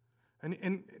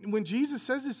 And when Jesus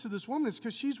says this to this woman, it's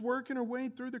because she's working her way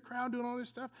through the crowd doing all this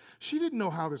stuff. She didn't know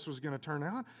how this was going to turn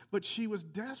out, but she was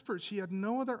desperate. She had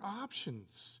no other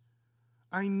options.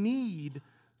 I need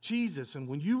Jesus. And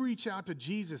when you reach out to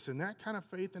Jesus in that kind of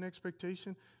faith and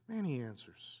expectation, man, He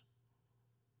answers.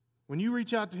 When you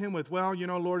reach out to Him with, well,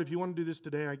 Lord, if you want to do this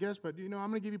today, I guess, but, I'm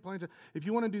going to give you plans. If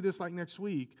you want to do this like next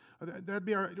week, that'd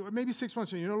be all right. Maybe 6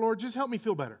 months, Lord, just help me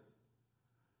feel better.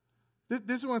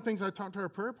 This is one of the things I talk to our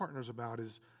prayer partners about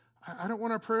is I don't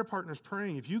want our prayer partners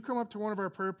praying. If you come up to one of our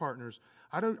prayer partners,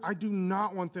 I do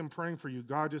not want them praying for you.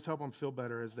 God, just help them feel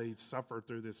better as they suffer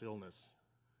through this illness.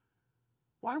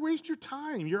 Why waste your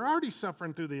time? You're already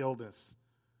suffering through the illness.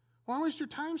 Why waste your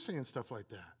time saying stuff like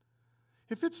that?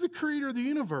 If it's the creator of the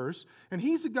universe and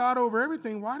He's the God over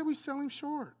everything, why do we sell Him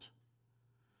short?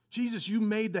 Jesus, you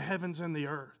made the heavens and the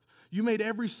earth. You made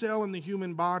every cell in the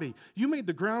human body. You made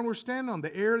the ground we're standing on,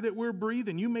 the air that we're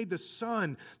breathing. You made the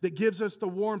sun that gives us the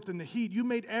warmth and the heat. You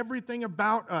made everything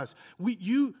about us.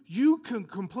 You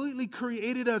completely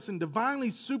created us and divinely,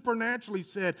 supernaturally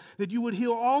said that you would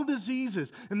heal all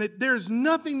diseases and that there's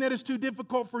nothing that is too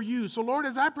difficult for you. So, Lord,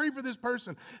 as I pray for this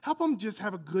person, help them just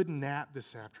have a good nap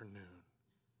this afternoon.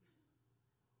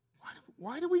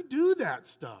 Why do we do that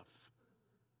stuff?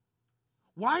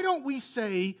 Why don't we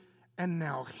say, and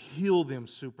now heal them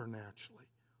supernaturally?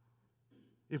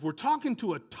 If we're talking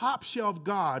to a top shelf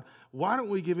God, why don't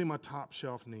we give Him a top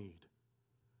shelf need?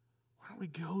 Why don't we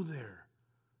go there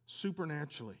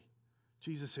supernaturally?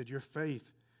 Jesus said, your faith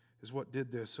is what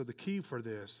did this. So the key for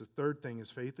this, the third thing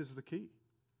is faith is the key.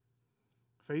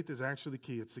 Faith is actually the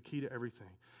key. It's the key to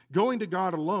everything. Going to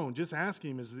God alone, just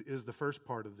asking Him is the first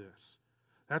part of this.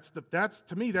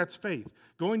 To me, that's faith.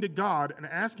 Going to God and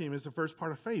asking Him is the first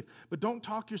part of faith. But don't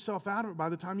talk yourself out of it by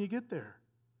the time you get there.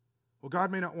 Well,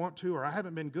 God may not want to, or I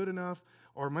haven't been good enough,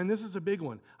 or man, this is a big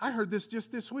one. I heard this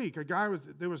just this week.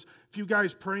 There was a few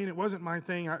guys praying. It wasn't my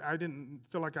thing. I didn't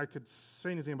feel like I could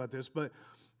say anything about this, but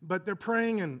they're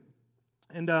praying,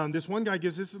 and this one guy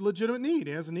gives this a legitimate need.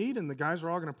 He has a need, and the guys are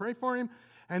all going to pray for him.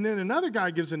 And then another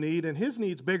guy gives a need, and his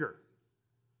need's bigger.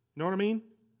 You know what I mean?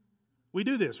 We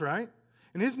do this, right?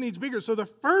 And his need's bigger. So the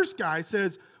first guy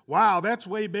says, wow, that's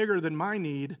way bigger than my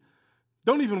need.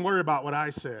 Don't even worry about what I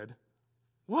said.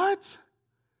 What?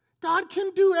 God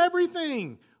can do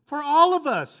everything for all of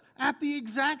us at the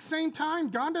exact same time.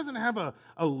 God doesn't have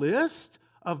a list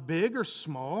of big or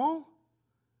small.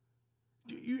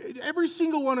 Every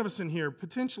single one of us in here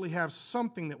potentially have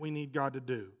something that we need God to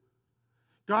do.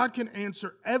 God can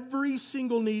answer every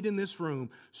single need in this room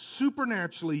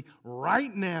supernaturally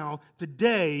right now,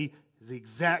 today, the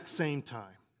exact same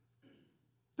time.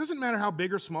 Doesn't matter how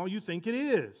big or small you think it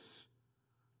is.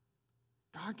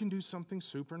 God can do something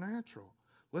supernatural.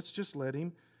 Let's just let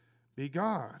Him be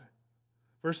God.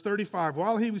 Verse 35,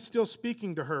 while he was still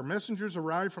speaking to her, messengers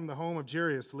arrived from the home of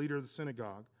Jairus, the leader of the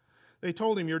synagogue. They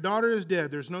told him, your daughter is dead.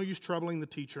 There's no use troubling the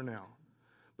teacher now.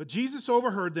 But Jesus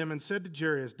overheard them and said to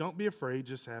Jairus, don't be afraid,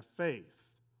 just have faith.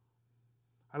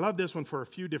 I love this one for a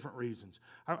few different reasons.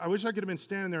 I wish I could have been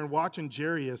standing there and watching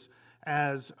Jairus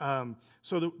as,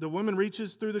 so the woman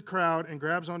reaches through the crowd and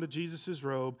grabs onto Jesus'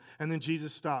 robe, and then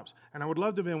Jesus stops. And I would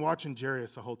love to have been watching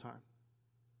Jairus the whole time.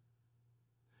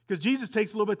 Because Jesus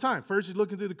takes a little bit of time. First, he's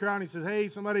looking through the crowd and he says, hey,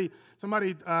 somebody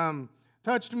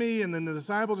touched me. And then the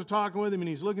disciples are talking with him and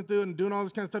he's looking through it and doing all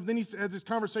this kind of stuff. Then he has this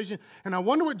conversation. And I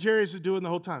wonder what Jairus is doing the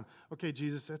whole time. Okay,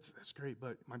 Jesus, that's great.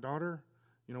 But my daughter,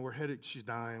 we're headed, she's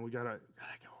dying. We gotta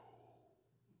go.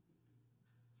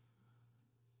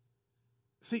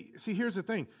 See, here's the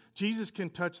thing. Jesus can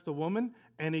touch the woman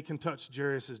and he can touch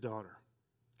Jairus' daughter.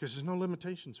 Because there's no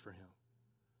limitations for him.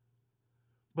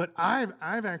 But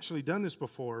I've actually done this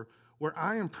before where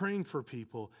I am praying for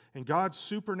people and God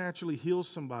supernaturally heals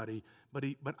somebody, but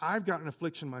I've got an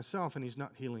affliction myself and He's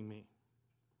not healing me.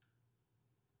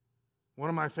 One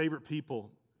of my favorite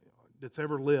people that's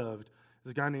ever lived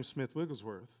is a guy named Smith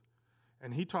Wigglesworth.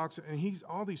 And he talks, and he's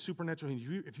all these supernatural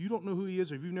things. If you don't know who he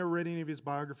is, or if you've never read any of his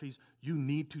biographies, you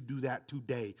need to do that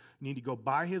today. You need to go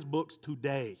buy his books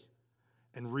today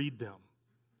and read them.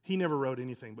 He never wrote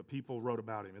anything, but people wrote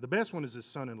about him. The best one is his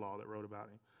son-in-law that wrote about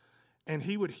him. And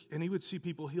he would see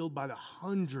people healed by the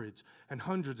hundreds and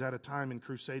hundreds at a time in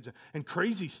crusades and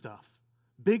crazy stuff,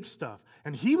 big stuff.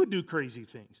 And he would do crazy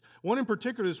things. One in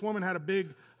particular, this woman had a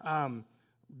big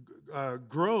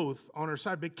growth on her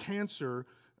side, big cancer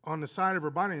on the side of her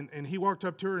body. And he walked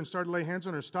up to her and started to lay hands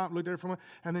on her, stopped, looked at her for a moment,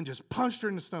 and then just punched her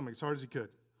in the stomach as hard as he could.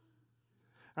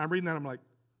 And I'm reading that, I'm like,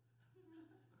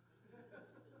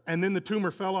 and then the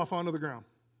tumor fell off onto the ground.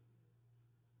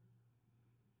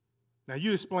 Now,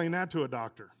 you explain that to a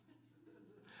doctor.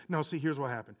 No, see, here's what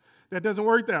happened. That doesn't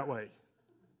work that way.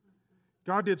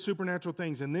 God did supernatural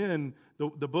things. And then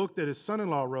the book that his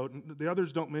son-in-law wrote, and the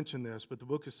others don't mention this, but the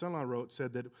book his son-in-law wrote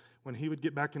said that when he would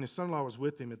get back, and his son-in-law was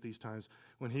with him at these times,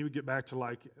 when he would get back to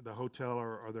like the hotel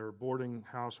or their boarding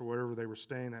house or wherever they were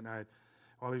staying that night,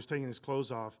 while he was taking his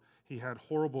clothes off, he had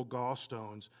horrible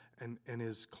gallstones, and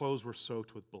his clothes were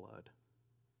soaked with blood.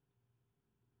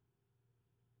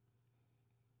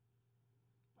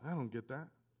 I don't get that.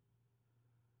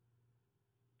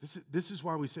 This is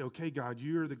why we say, okay, God,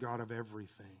 you're the God of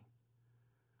everything.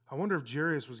 I wonder if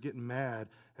Jairus was getting mad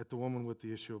at the woman with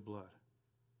the issue of blood.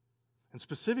 And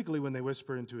specifically when they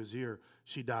whispered into his ear,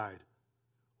 she died.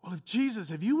 Well,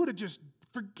 if you would have just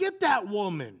forget that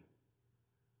woman.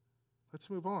 Let's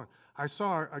move on. I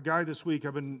saw a guy this week.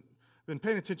 I've been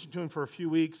paying attention to him for a few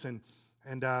weeks and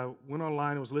went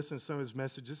online and was listening to some of his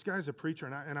messages. This guy's a preacher,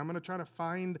 and I'm going to try to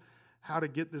find how to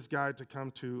get this guy to come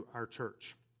to our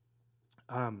church.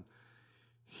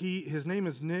 His name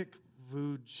is Nick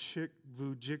Vujicic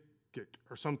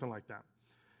or something like that.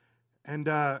 And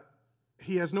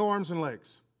he has no arms and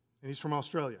legs, and he's from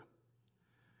Australia.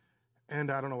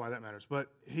 And I don't know why that matters, but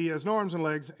he has no arms and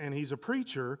legs, and he's a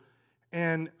preacher,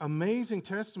 and amazing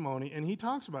testimony, and he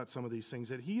talks about some of these things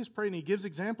that he has prayed, and he gives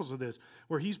examples of this,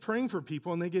 where he's praying for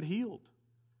people and they get healed.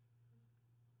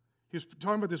 He was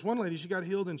talking about this one lady, she got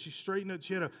healed and she straightened it.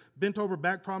 She had a bent over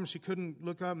back problem. She couldn't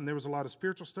look up and there was a lot of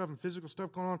spiritual stuff and physical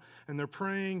stuff going on. And they're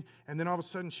praying. And then all of a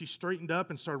sudden she straightened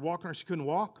up and started walking around. She couldn't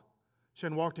walk. She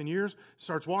hadn't walked in years.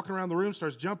 Starts walking around the room,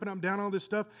 starts jumping up and down, all this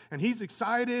stuff. And he's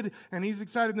excited. And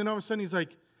then all of a sudden he's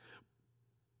like,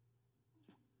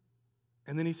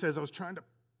 and then he says, I was trying to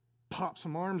pop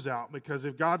some arms out because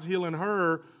if God's healing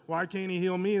her, why can't he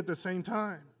heal me at the same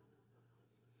time?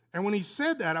 And when he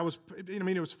said that, it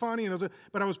was funny,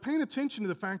 but I was paying attention to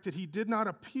the fact that he did not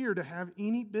appear to have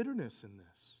any bitterness in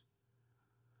this.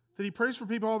 That he prays for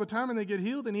people all the time and they get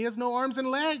healed and he has no arms and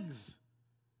legs.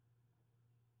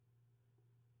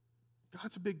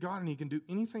 God's a big God and he can do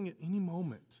anything at any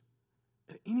moment.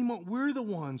 At any moment, we're the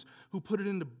ones who put it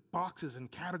into boxes and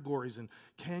categories and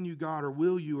can you, God, or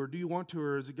will you, or do you want to,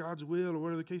 or is it God's will, or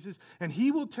whatever the case is. And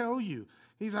He will tell you.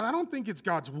 He said, I don't think it's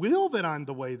God's will that I'm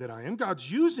the way that I am.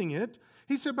 God's using it.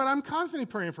 He said, but I'm constantly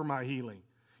praying for my healing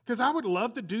because I would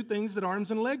love to do things that arms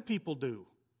and leg people do.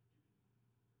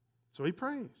 So He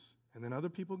prays, and then other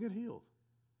people get healed.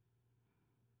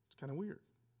 It's kind of weird.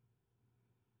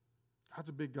 God's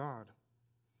a big God.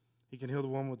 He can heal the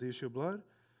woman with the issue of blood.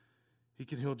 He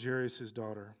can heal Jairus'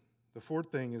 daughter. The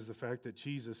fourth thing is the fact that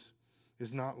Jesus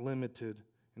is not limited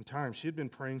in time. She had been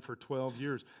praying for 12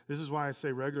 years. This is why I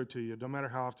say regular to you, no matter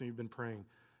how often you've been praying,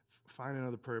 find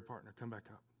another prayer partner. Come back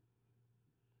up.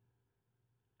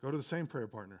 Go to the same prayer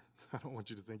partner. I don't want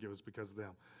you to think it was because of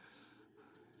them.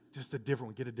 Just a different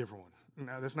one. Get a different one.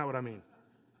 No, that's not what I mean.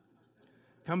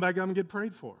 Come back up and get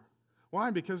prayed for. Why?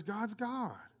 Because God's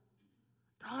God.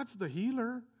 God's the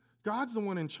healer. God's the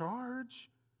one in charge.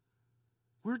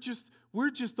 We're just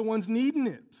the ones needing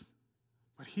it.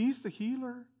 But He's the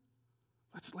healer.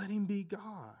 Let's let Him be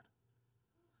God.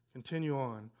 Continue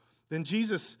on. Then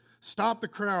Jesus stopped the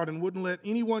crowd and wouldn't let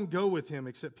anyone go with Him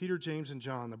except Peter, James, and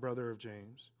John, the brother of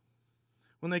James.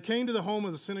 When they came to the home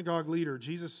of the synagogue leader,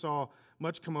 Jesus saw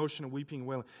much commotion and weeping and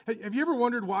wailing. Have you ever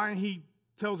wondered why He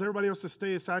tells everybody else to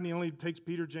stay aside and He only takes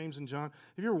Peter, James, and John?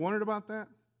 Have you ever wondered about that?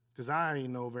 Because I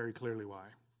know very clearly why.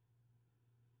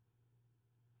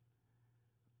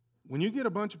 When you get a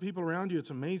bunch of people around you,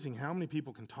 it's amazing how many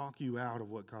people can talk you out of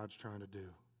what God's trying to do.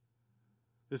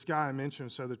 This guy I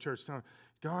mentioned said the church telling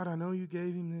God, I know you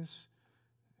gave him this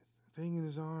thing in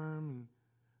his arm. And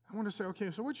I want to say,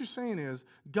 okay, so what you're saying is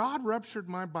God ruptured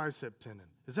my bicep tendon.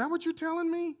 Is that what you're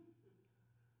telling me?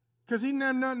 Because He didn't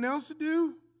have nothing else to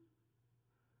do?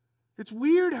 It's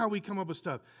weird how we come up with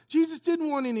stuff. Jesus didn't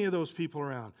want any of those people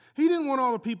around. He didn't want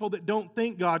all the people that don't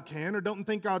think God can or don't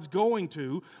think God's going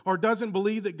to or doesn't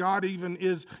believe that God even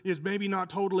is maybe not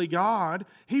totally God.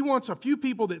 He wants a few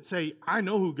people that say, I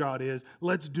know who God is.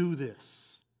 Let's do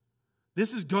this.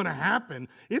 This is going to happen.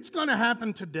 It's going to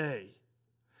happen today.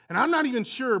 And I'm not even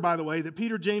sure, by the way, that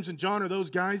Peter, James, and John are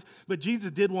those guys, but Jesus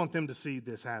did want them to see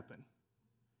this happen.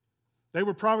 They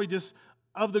were probably just,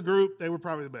 of the group, they were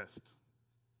probably the best.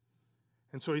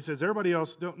 And so He says, everybody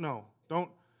else,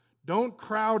 don't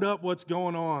crowd up what's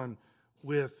going on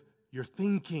with your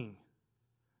thinking.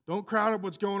 Don't crowd up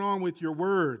what's going on with your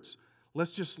words.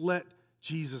 Let's just let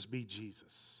Jesus be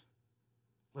Jesus.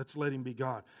 Let's let Him be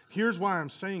God. Here's why I'm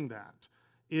saying that,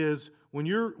 is when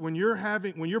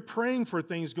you're praying for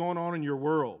things going on in your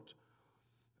world,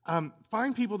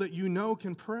 find people that you know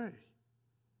can pray.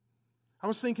 I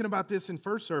was thinking about this in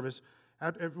first service.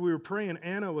 After we were praying,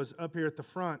 Anna was up here at the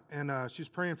front, and she's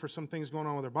praying for some things going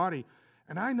on with her body.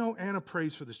 And I know Anna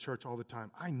prays for this church all the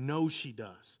time. I know she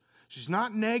does. She's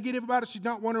not negative about it. She's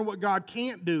not wondering what God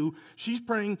can't do. She's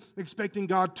praying, expecting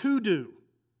God to do.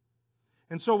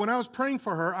 And so when I was praying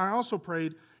for her, I also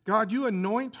prayed, God, you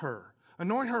anoint her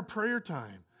prayer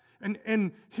time.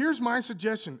 And here's my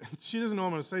suggestion. She doesn't know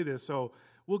I'm going to say this, so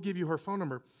we'll give you her phone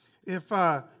number. If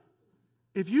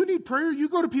you need prayer, you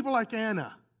go to people like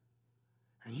Anna.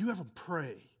 And you have them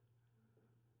pray.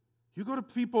 You go to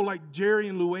people like Jerry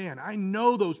and Luann. I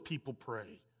know those people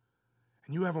pray.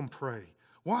 And you have them pray.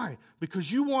 Why?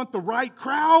 Because you want the right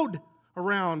crowd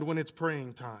around when it's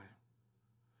praying time.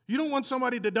 You don't want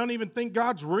somebody that doesn't even think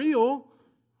God's real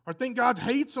or think God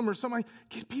hates them or something.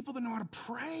 Get people that know how to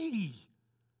pray.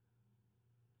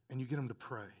 And you get them to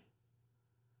pray.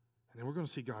 And then we're going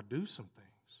to see God do some things.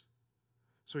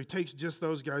 So He takes just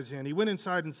those guys in. He went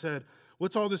inside and said,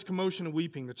 what's all this commotion and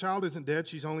weeping? The child isn't dead,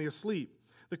 she's only asleep.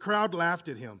 The crowd laughed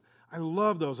at Him. I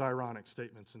love those ironic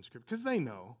statements in Scripture because they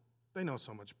know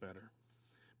so much better.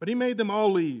 But He made them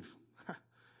all leave.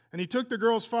 And He took the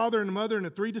girl's father and mother and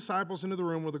the 3 disciples into the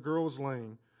room where the girl was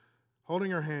laying.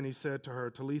 Holding her hand, He said to her,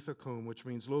 Talitha cum, which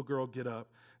means, little girl, get up.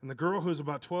 And the girl, who was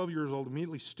about 12 years old,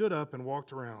 immediately stood up and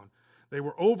walked around. They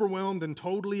were overwhelmed and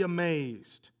totally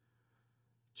amazed.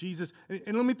 Jesus,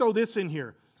 and let me throw this in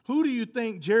here. Who do you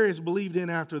think Jairus believed in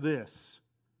after this?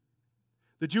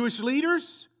 The Jewish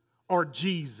leaders or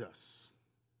Jesus?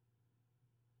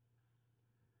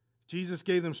 Jesus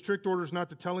gave them strict orders not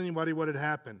to tell anybody what had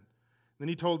happened. Then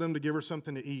He told them to give her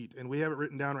something to eat. And we have it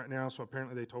written down right now, so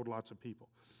apparently they told lots of people.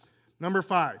 Number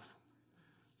 5,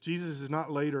 Jesus is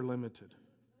not late or limited.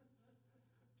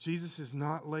 Jesus is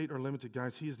not late or limited,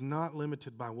 guys. He is not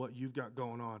limited by what you've got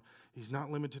going on. He's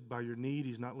not limited by your need.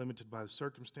 He's not limited by the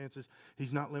circumstances.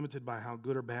 He's not limited by how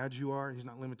good or bad you are. He's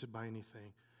not limited by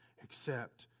anything,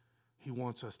 except He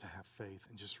wants us to have faith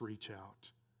and just reach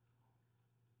out.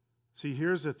 See,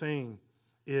 here's the thing,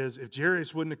 is if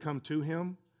Jairus wouldn't have come to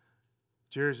Him,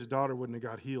 Jairus' daughter wouldn't have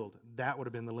got healed. That would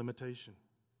have been the limitation.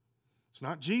 It's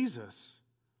not Jesus.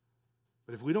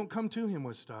 But if we don't come to him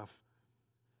with stuff,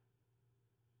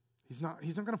 he's not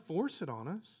going to force it on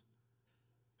us.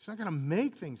 He's not going to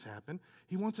make things happen.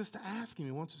 He wants us to ask him.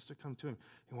 He wants us to come to him.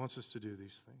 He wants us to do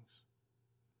these things.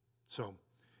 So,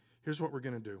 here's what we're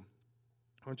going to do.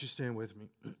 Why don't you stand with me?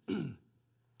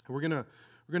 We're going to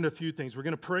do a few things. We're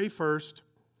going to pray first.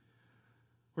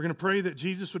 We're going to pray that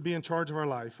Jesus would be in charge of our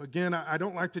life. Again, I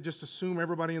don't like to just assume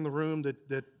everybody in the room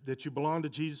that you belong to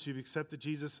Jesus, you've accepted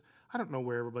Jesus. I don't know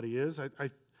where everybody is.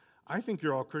 I think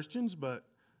you're all Christians, but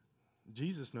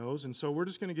Jesus knows. And so we're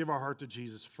just going to give our heart to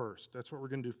Jesus first. That's what we're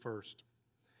going to do first.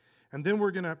 And then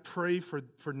we're going to pray for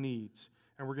needs.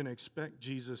 And we're going to expect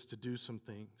Jesus to do some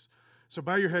things. So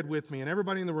bow your head with me. And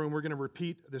everybody in the room, we're going to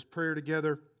repeat this prayer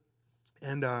together.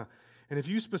 And if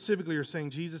you specifically are saying,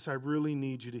 Jesus, I really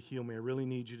need you to heal me. I really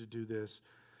need you to do this.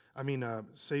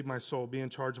 Save my soul, be in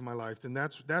charge of my life. Then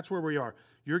that's where we are.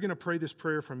 You're going to pray this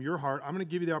prayer from your heart. I'm going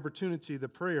to give you the opportunity, the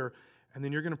prayer, and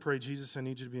then you're going to pray, Jesus, I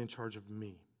need you to be in charge of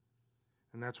me.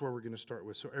 And that's where we're going to start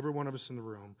with. So every one of us in the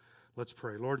room, let's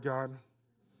pray. Lord God,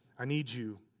 I need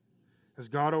you as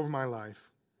God over my life,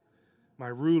 my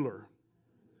ruler,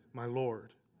 my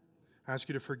Lord. I ask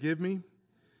you to forgive me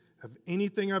of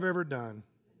anything I've ever done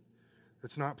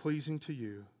that's not pleasing to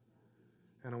you.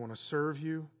 And I want to serve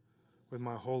you with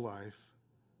my whole life.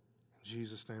 In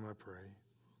Jesus' name I pray.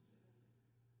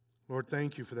 Lord,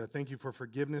 thank you for that. Thank you for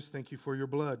forgiveness. Thank you for your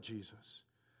blood, Jesus.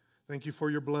 Thank you for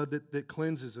your blood that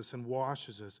cleanses us and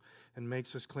washes us and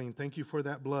makes us clean. Thank you for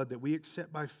that blood that we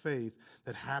accept by faith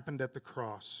that happened at the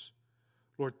cross.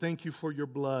 Lord, thank you for your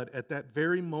blood at that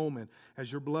very moment as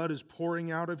your blood is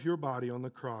pouring out of your body on the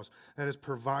cross that is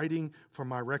providing for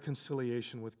my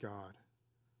reconciliation with God.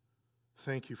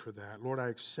 Thank you for that. Lord, I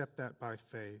accept that by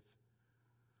faith.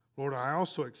 Lord, I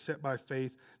also accept by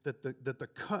faith that the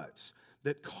cuts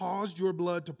that caused your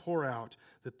blood to pour out,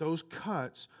 that those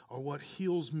cuts are what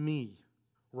heals me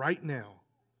right now.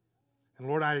 And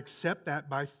Lord, I accept that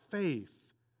by faith.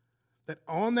 That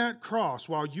on that cross,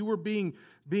 while you were being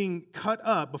cut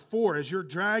up before, as you're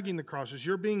dragging the cross, as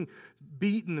you're being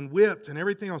beaten and whipped and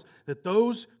everything else, that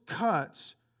those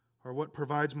cuts are what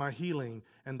provides my healing,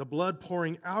 and the blood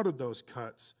pouring out of those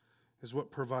cuts is what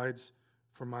provides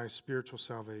for my spiritual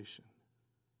salvation.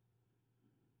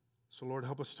 So Lord,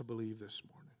 help us to believe this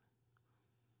morning.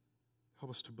 Help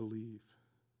us to believe.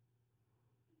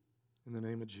 In the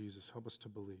name of Jesus, help us to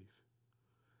believe.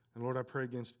 And Lord, I pray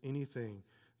against anything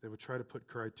that would try to put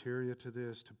criteria to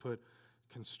this, to put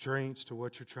constraints to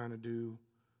what you're trying to do.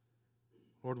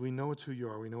 Lord, we know it's who you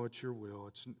are. We know it's your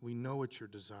will. We know it's your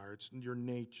desire. It's your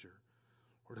nature.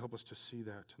 Lord, help us to see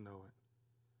that, to know it,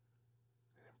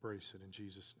 and embrace it in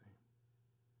Jesus' name.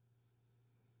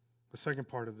 The second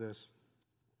part of this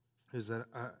is that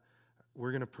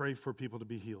we're going to pray for people to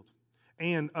be healed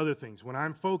and other things. When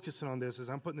I'm focusing on this, as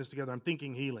I'm putting this together, I'm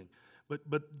thinking healing.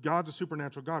 But God's a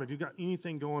supernatural God. If you've got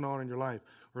anything going on in your life,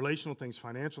 relational things,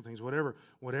 financial things,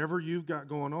 whatever you've got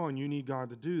going on, you need God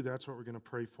to do, that's what we're going to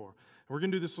pray for. And we're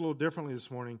going to do this a little differently this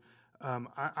morning.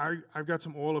 I've got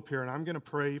some oil up here, and I'm going to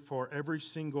pray for every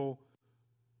single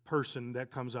person that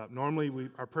comes up. Normally,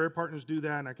 our prayer partners do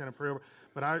that, and I kind of pray over.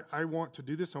 But I want to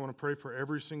do this. I want to pray for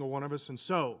every single one of us. And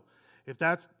so, if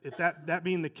that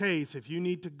being the case, if you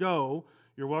need to go,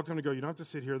 you're welcome to go. You don't have to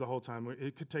sit here the whole time.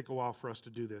 It could take a while for us to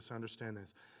do this. I understand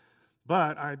this.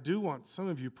 But I do want some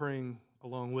of you praying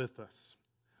along with us.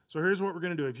 So here's what we're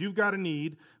going to do. If you've got a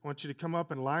need, I want you to come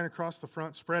up and line across the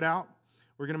front, spread out.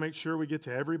 We're going to make sure we get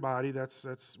to everybody.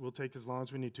 We'll take as long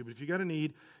as we need to. But if you've got a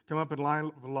need, come up and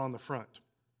line along the front.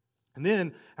 And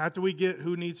then, after we get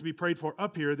who needs to be prayed for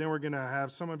up here, then we're going to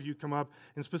have some of you come up.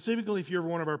 And specifically, if you're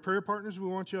one of our prayer partners, we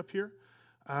want you up here.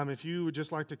 If you would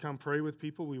just like to come pray with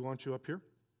people, we want you up here.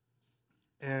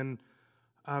 And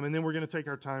then we're going to take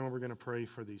our time and we're going to pray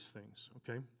for these things,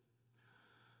 okay?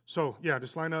 So, yeah,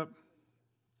 just line up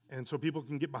and so people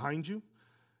can get behind you.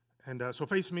 And so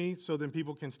face me so then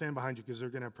people can stand behind you because they're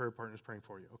going to have prayer partners praying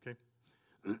for you, okay?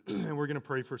 And we're going to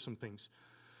pray for some things.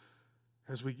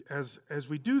 As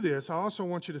we do this, I also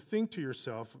want you to think to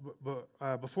yourself,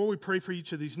 before we pray for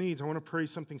each of these needs, I want to pray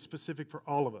something specific for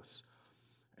all of us.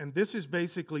 And this is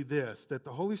basically this, that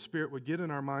the Holy Spirit would get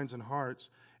in our minds and hearts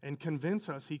and convince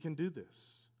us He can do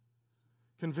this.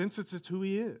 Convince us it's who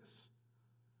He is.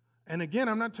 And again,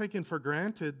 I'm not taking for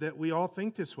granted that we all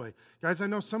think this way. Guys, I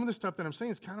know some of the stuff that I'm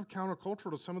saying is kind of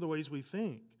countercultural to some of the ways we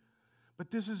think.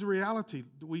 But this is a reality.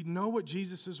 We know what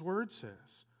Jesus' word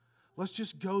says. Let's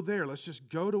just go there. Let's just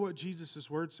go to what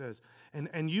Jesus' word says.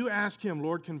 And you ask Him,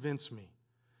 Lord, convince me.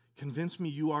 Convince me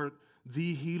you are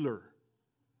the healer.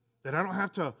 That I don't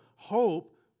have to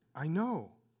hope, I know.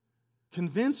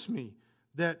 Convince me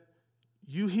that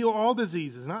you heal all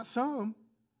diseases, not some,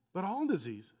 but all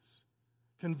diseases.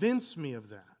 Convince me of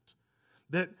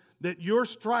that. That your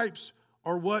stripes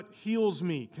are what heals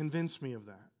me. Convince me of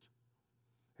that.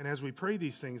 And as we pray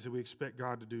these things, that we expect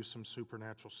God to do some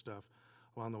supernatural stuff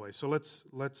along the way. So let's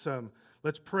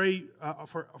pray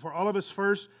for all of us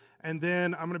first, and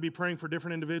then I'm going to be praying for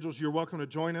different individuals. You're welcome to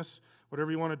join us,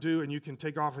 whatever you want to do, and you can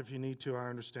take off if you need to. I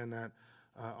understand that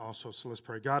also. So let's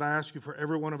pray. God, I ask you for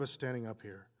every one of us standing up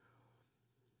here.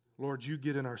 Lord, you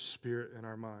get in our spirit and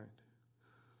our mind.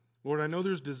 Lord, I know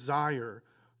there's desire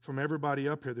from everybody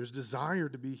up here. There's desire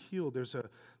to be healed. There's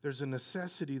a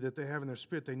necessity that they have in their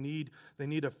spirit. They need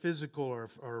a physical or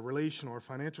a relational or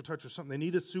financial touch or something. They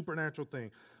need a supernatural thing.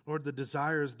 Lord, the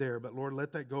desire is there, but Lord,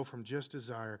 let that go from just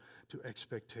desire to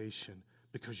expectation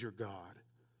because you're God.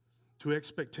 To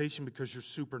expectation because you're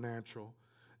supernatural.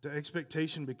 To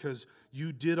expectation because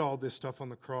you did all this stuff on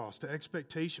the cross. To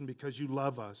expectation because you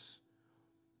love us.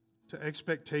 To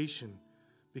expectation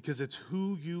because it's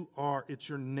who you are. It's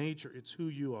your nature. It's who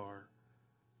you are.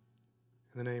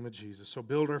 In the name of Jesus. So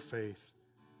build our faith.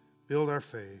 Build our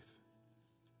faith.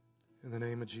 In the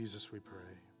name of Jesus we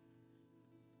pray.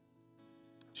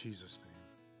 In Jesus' name.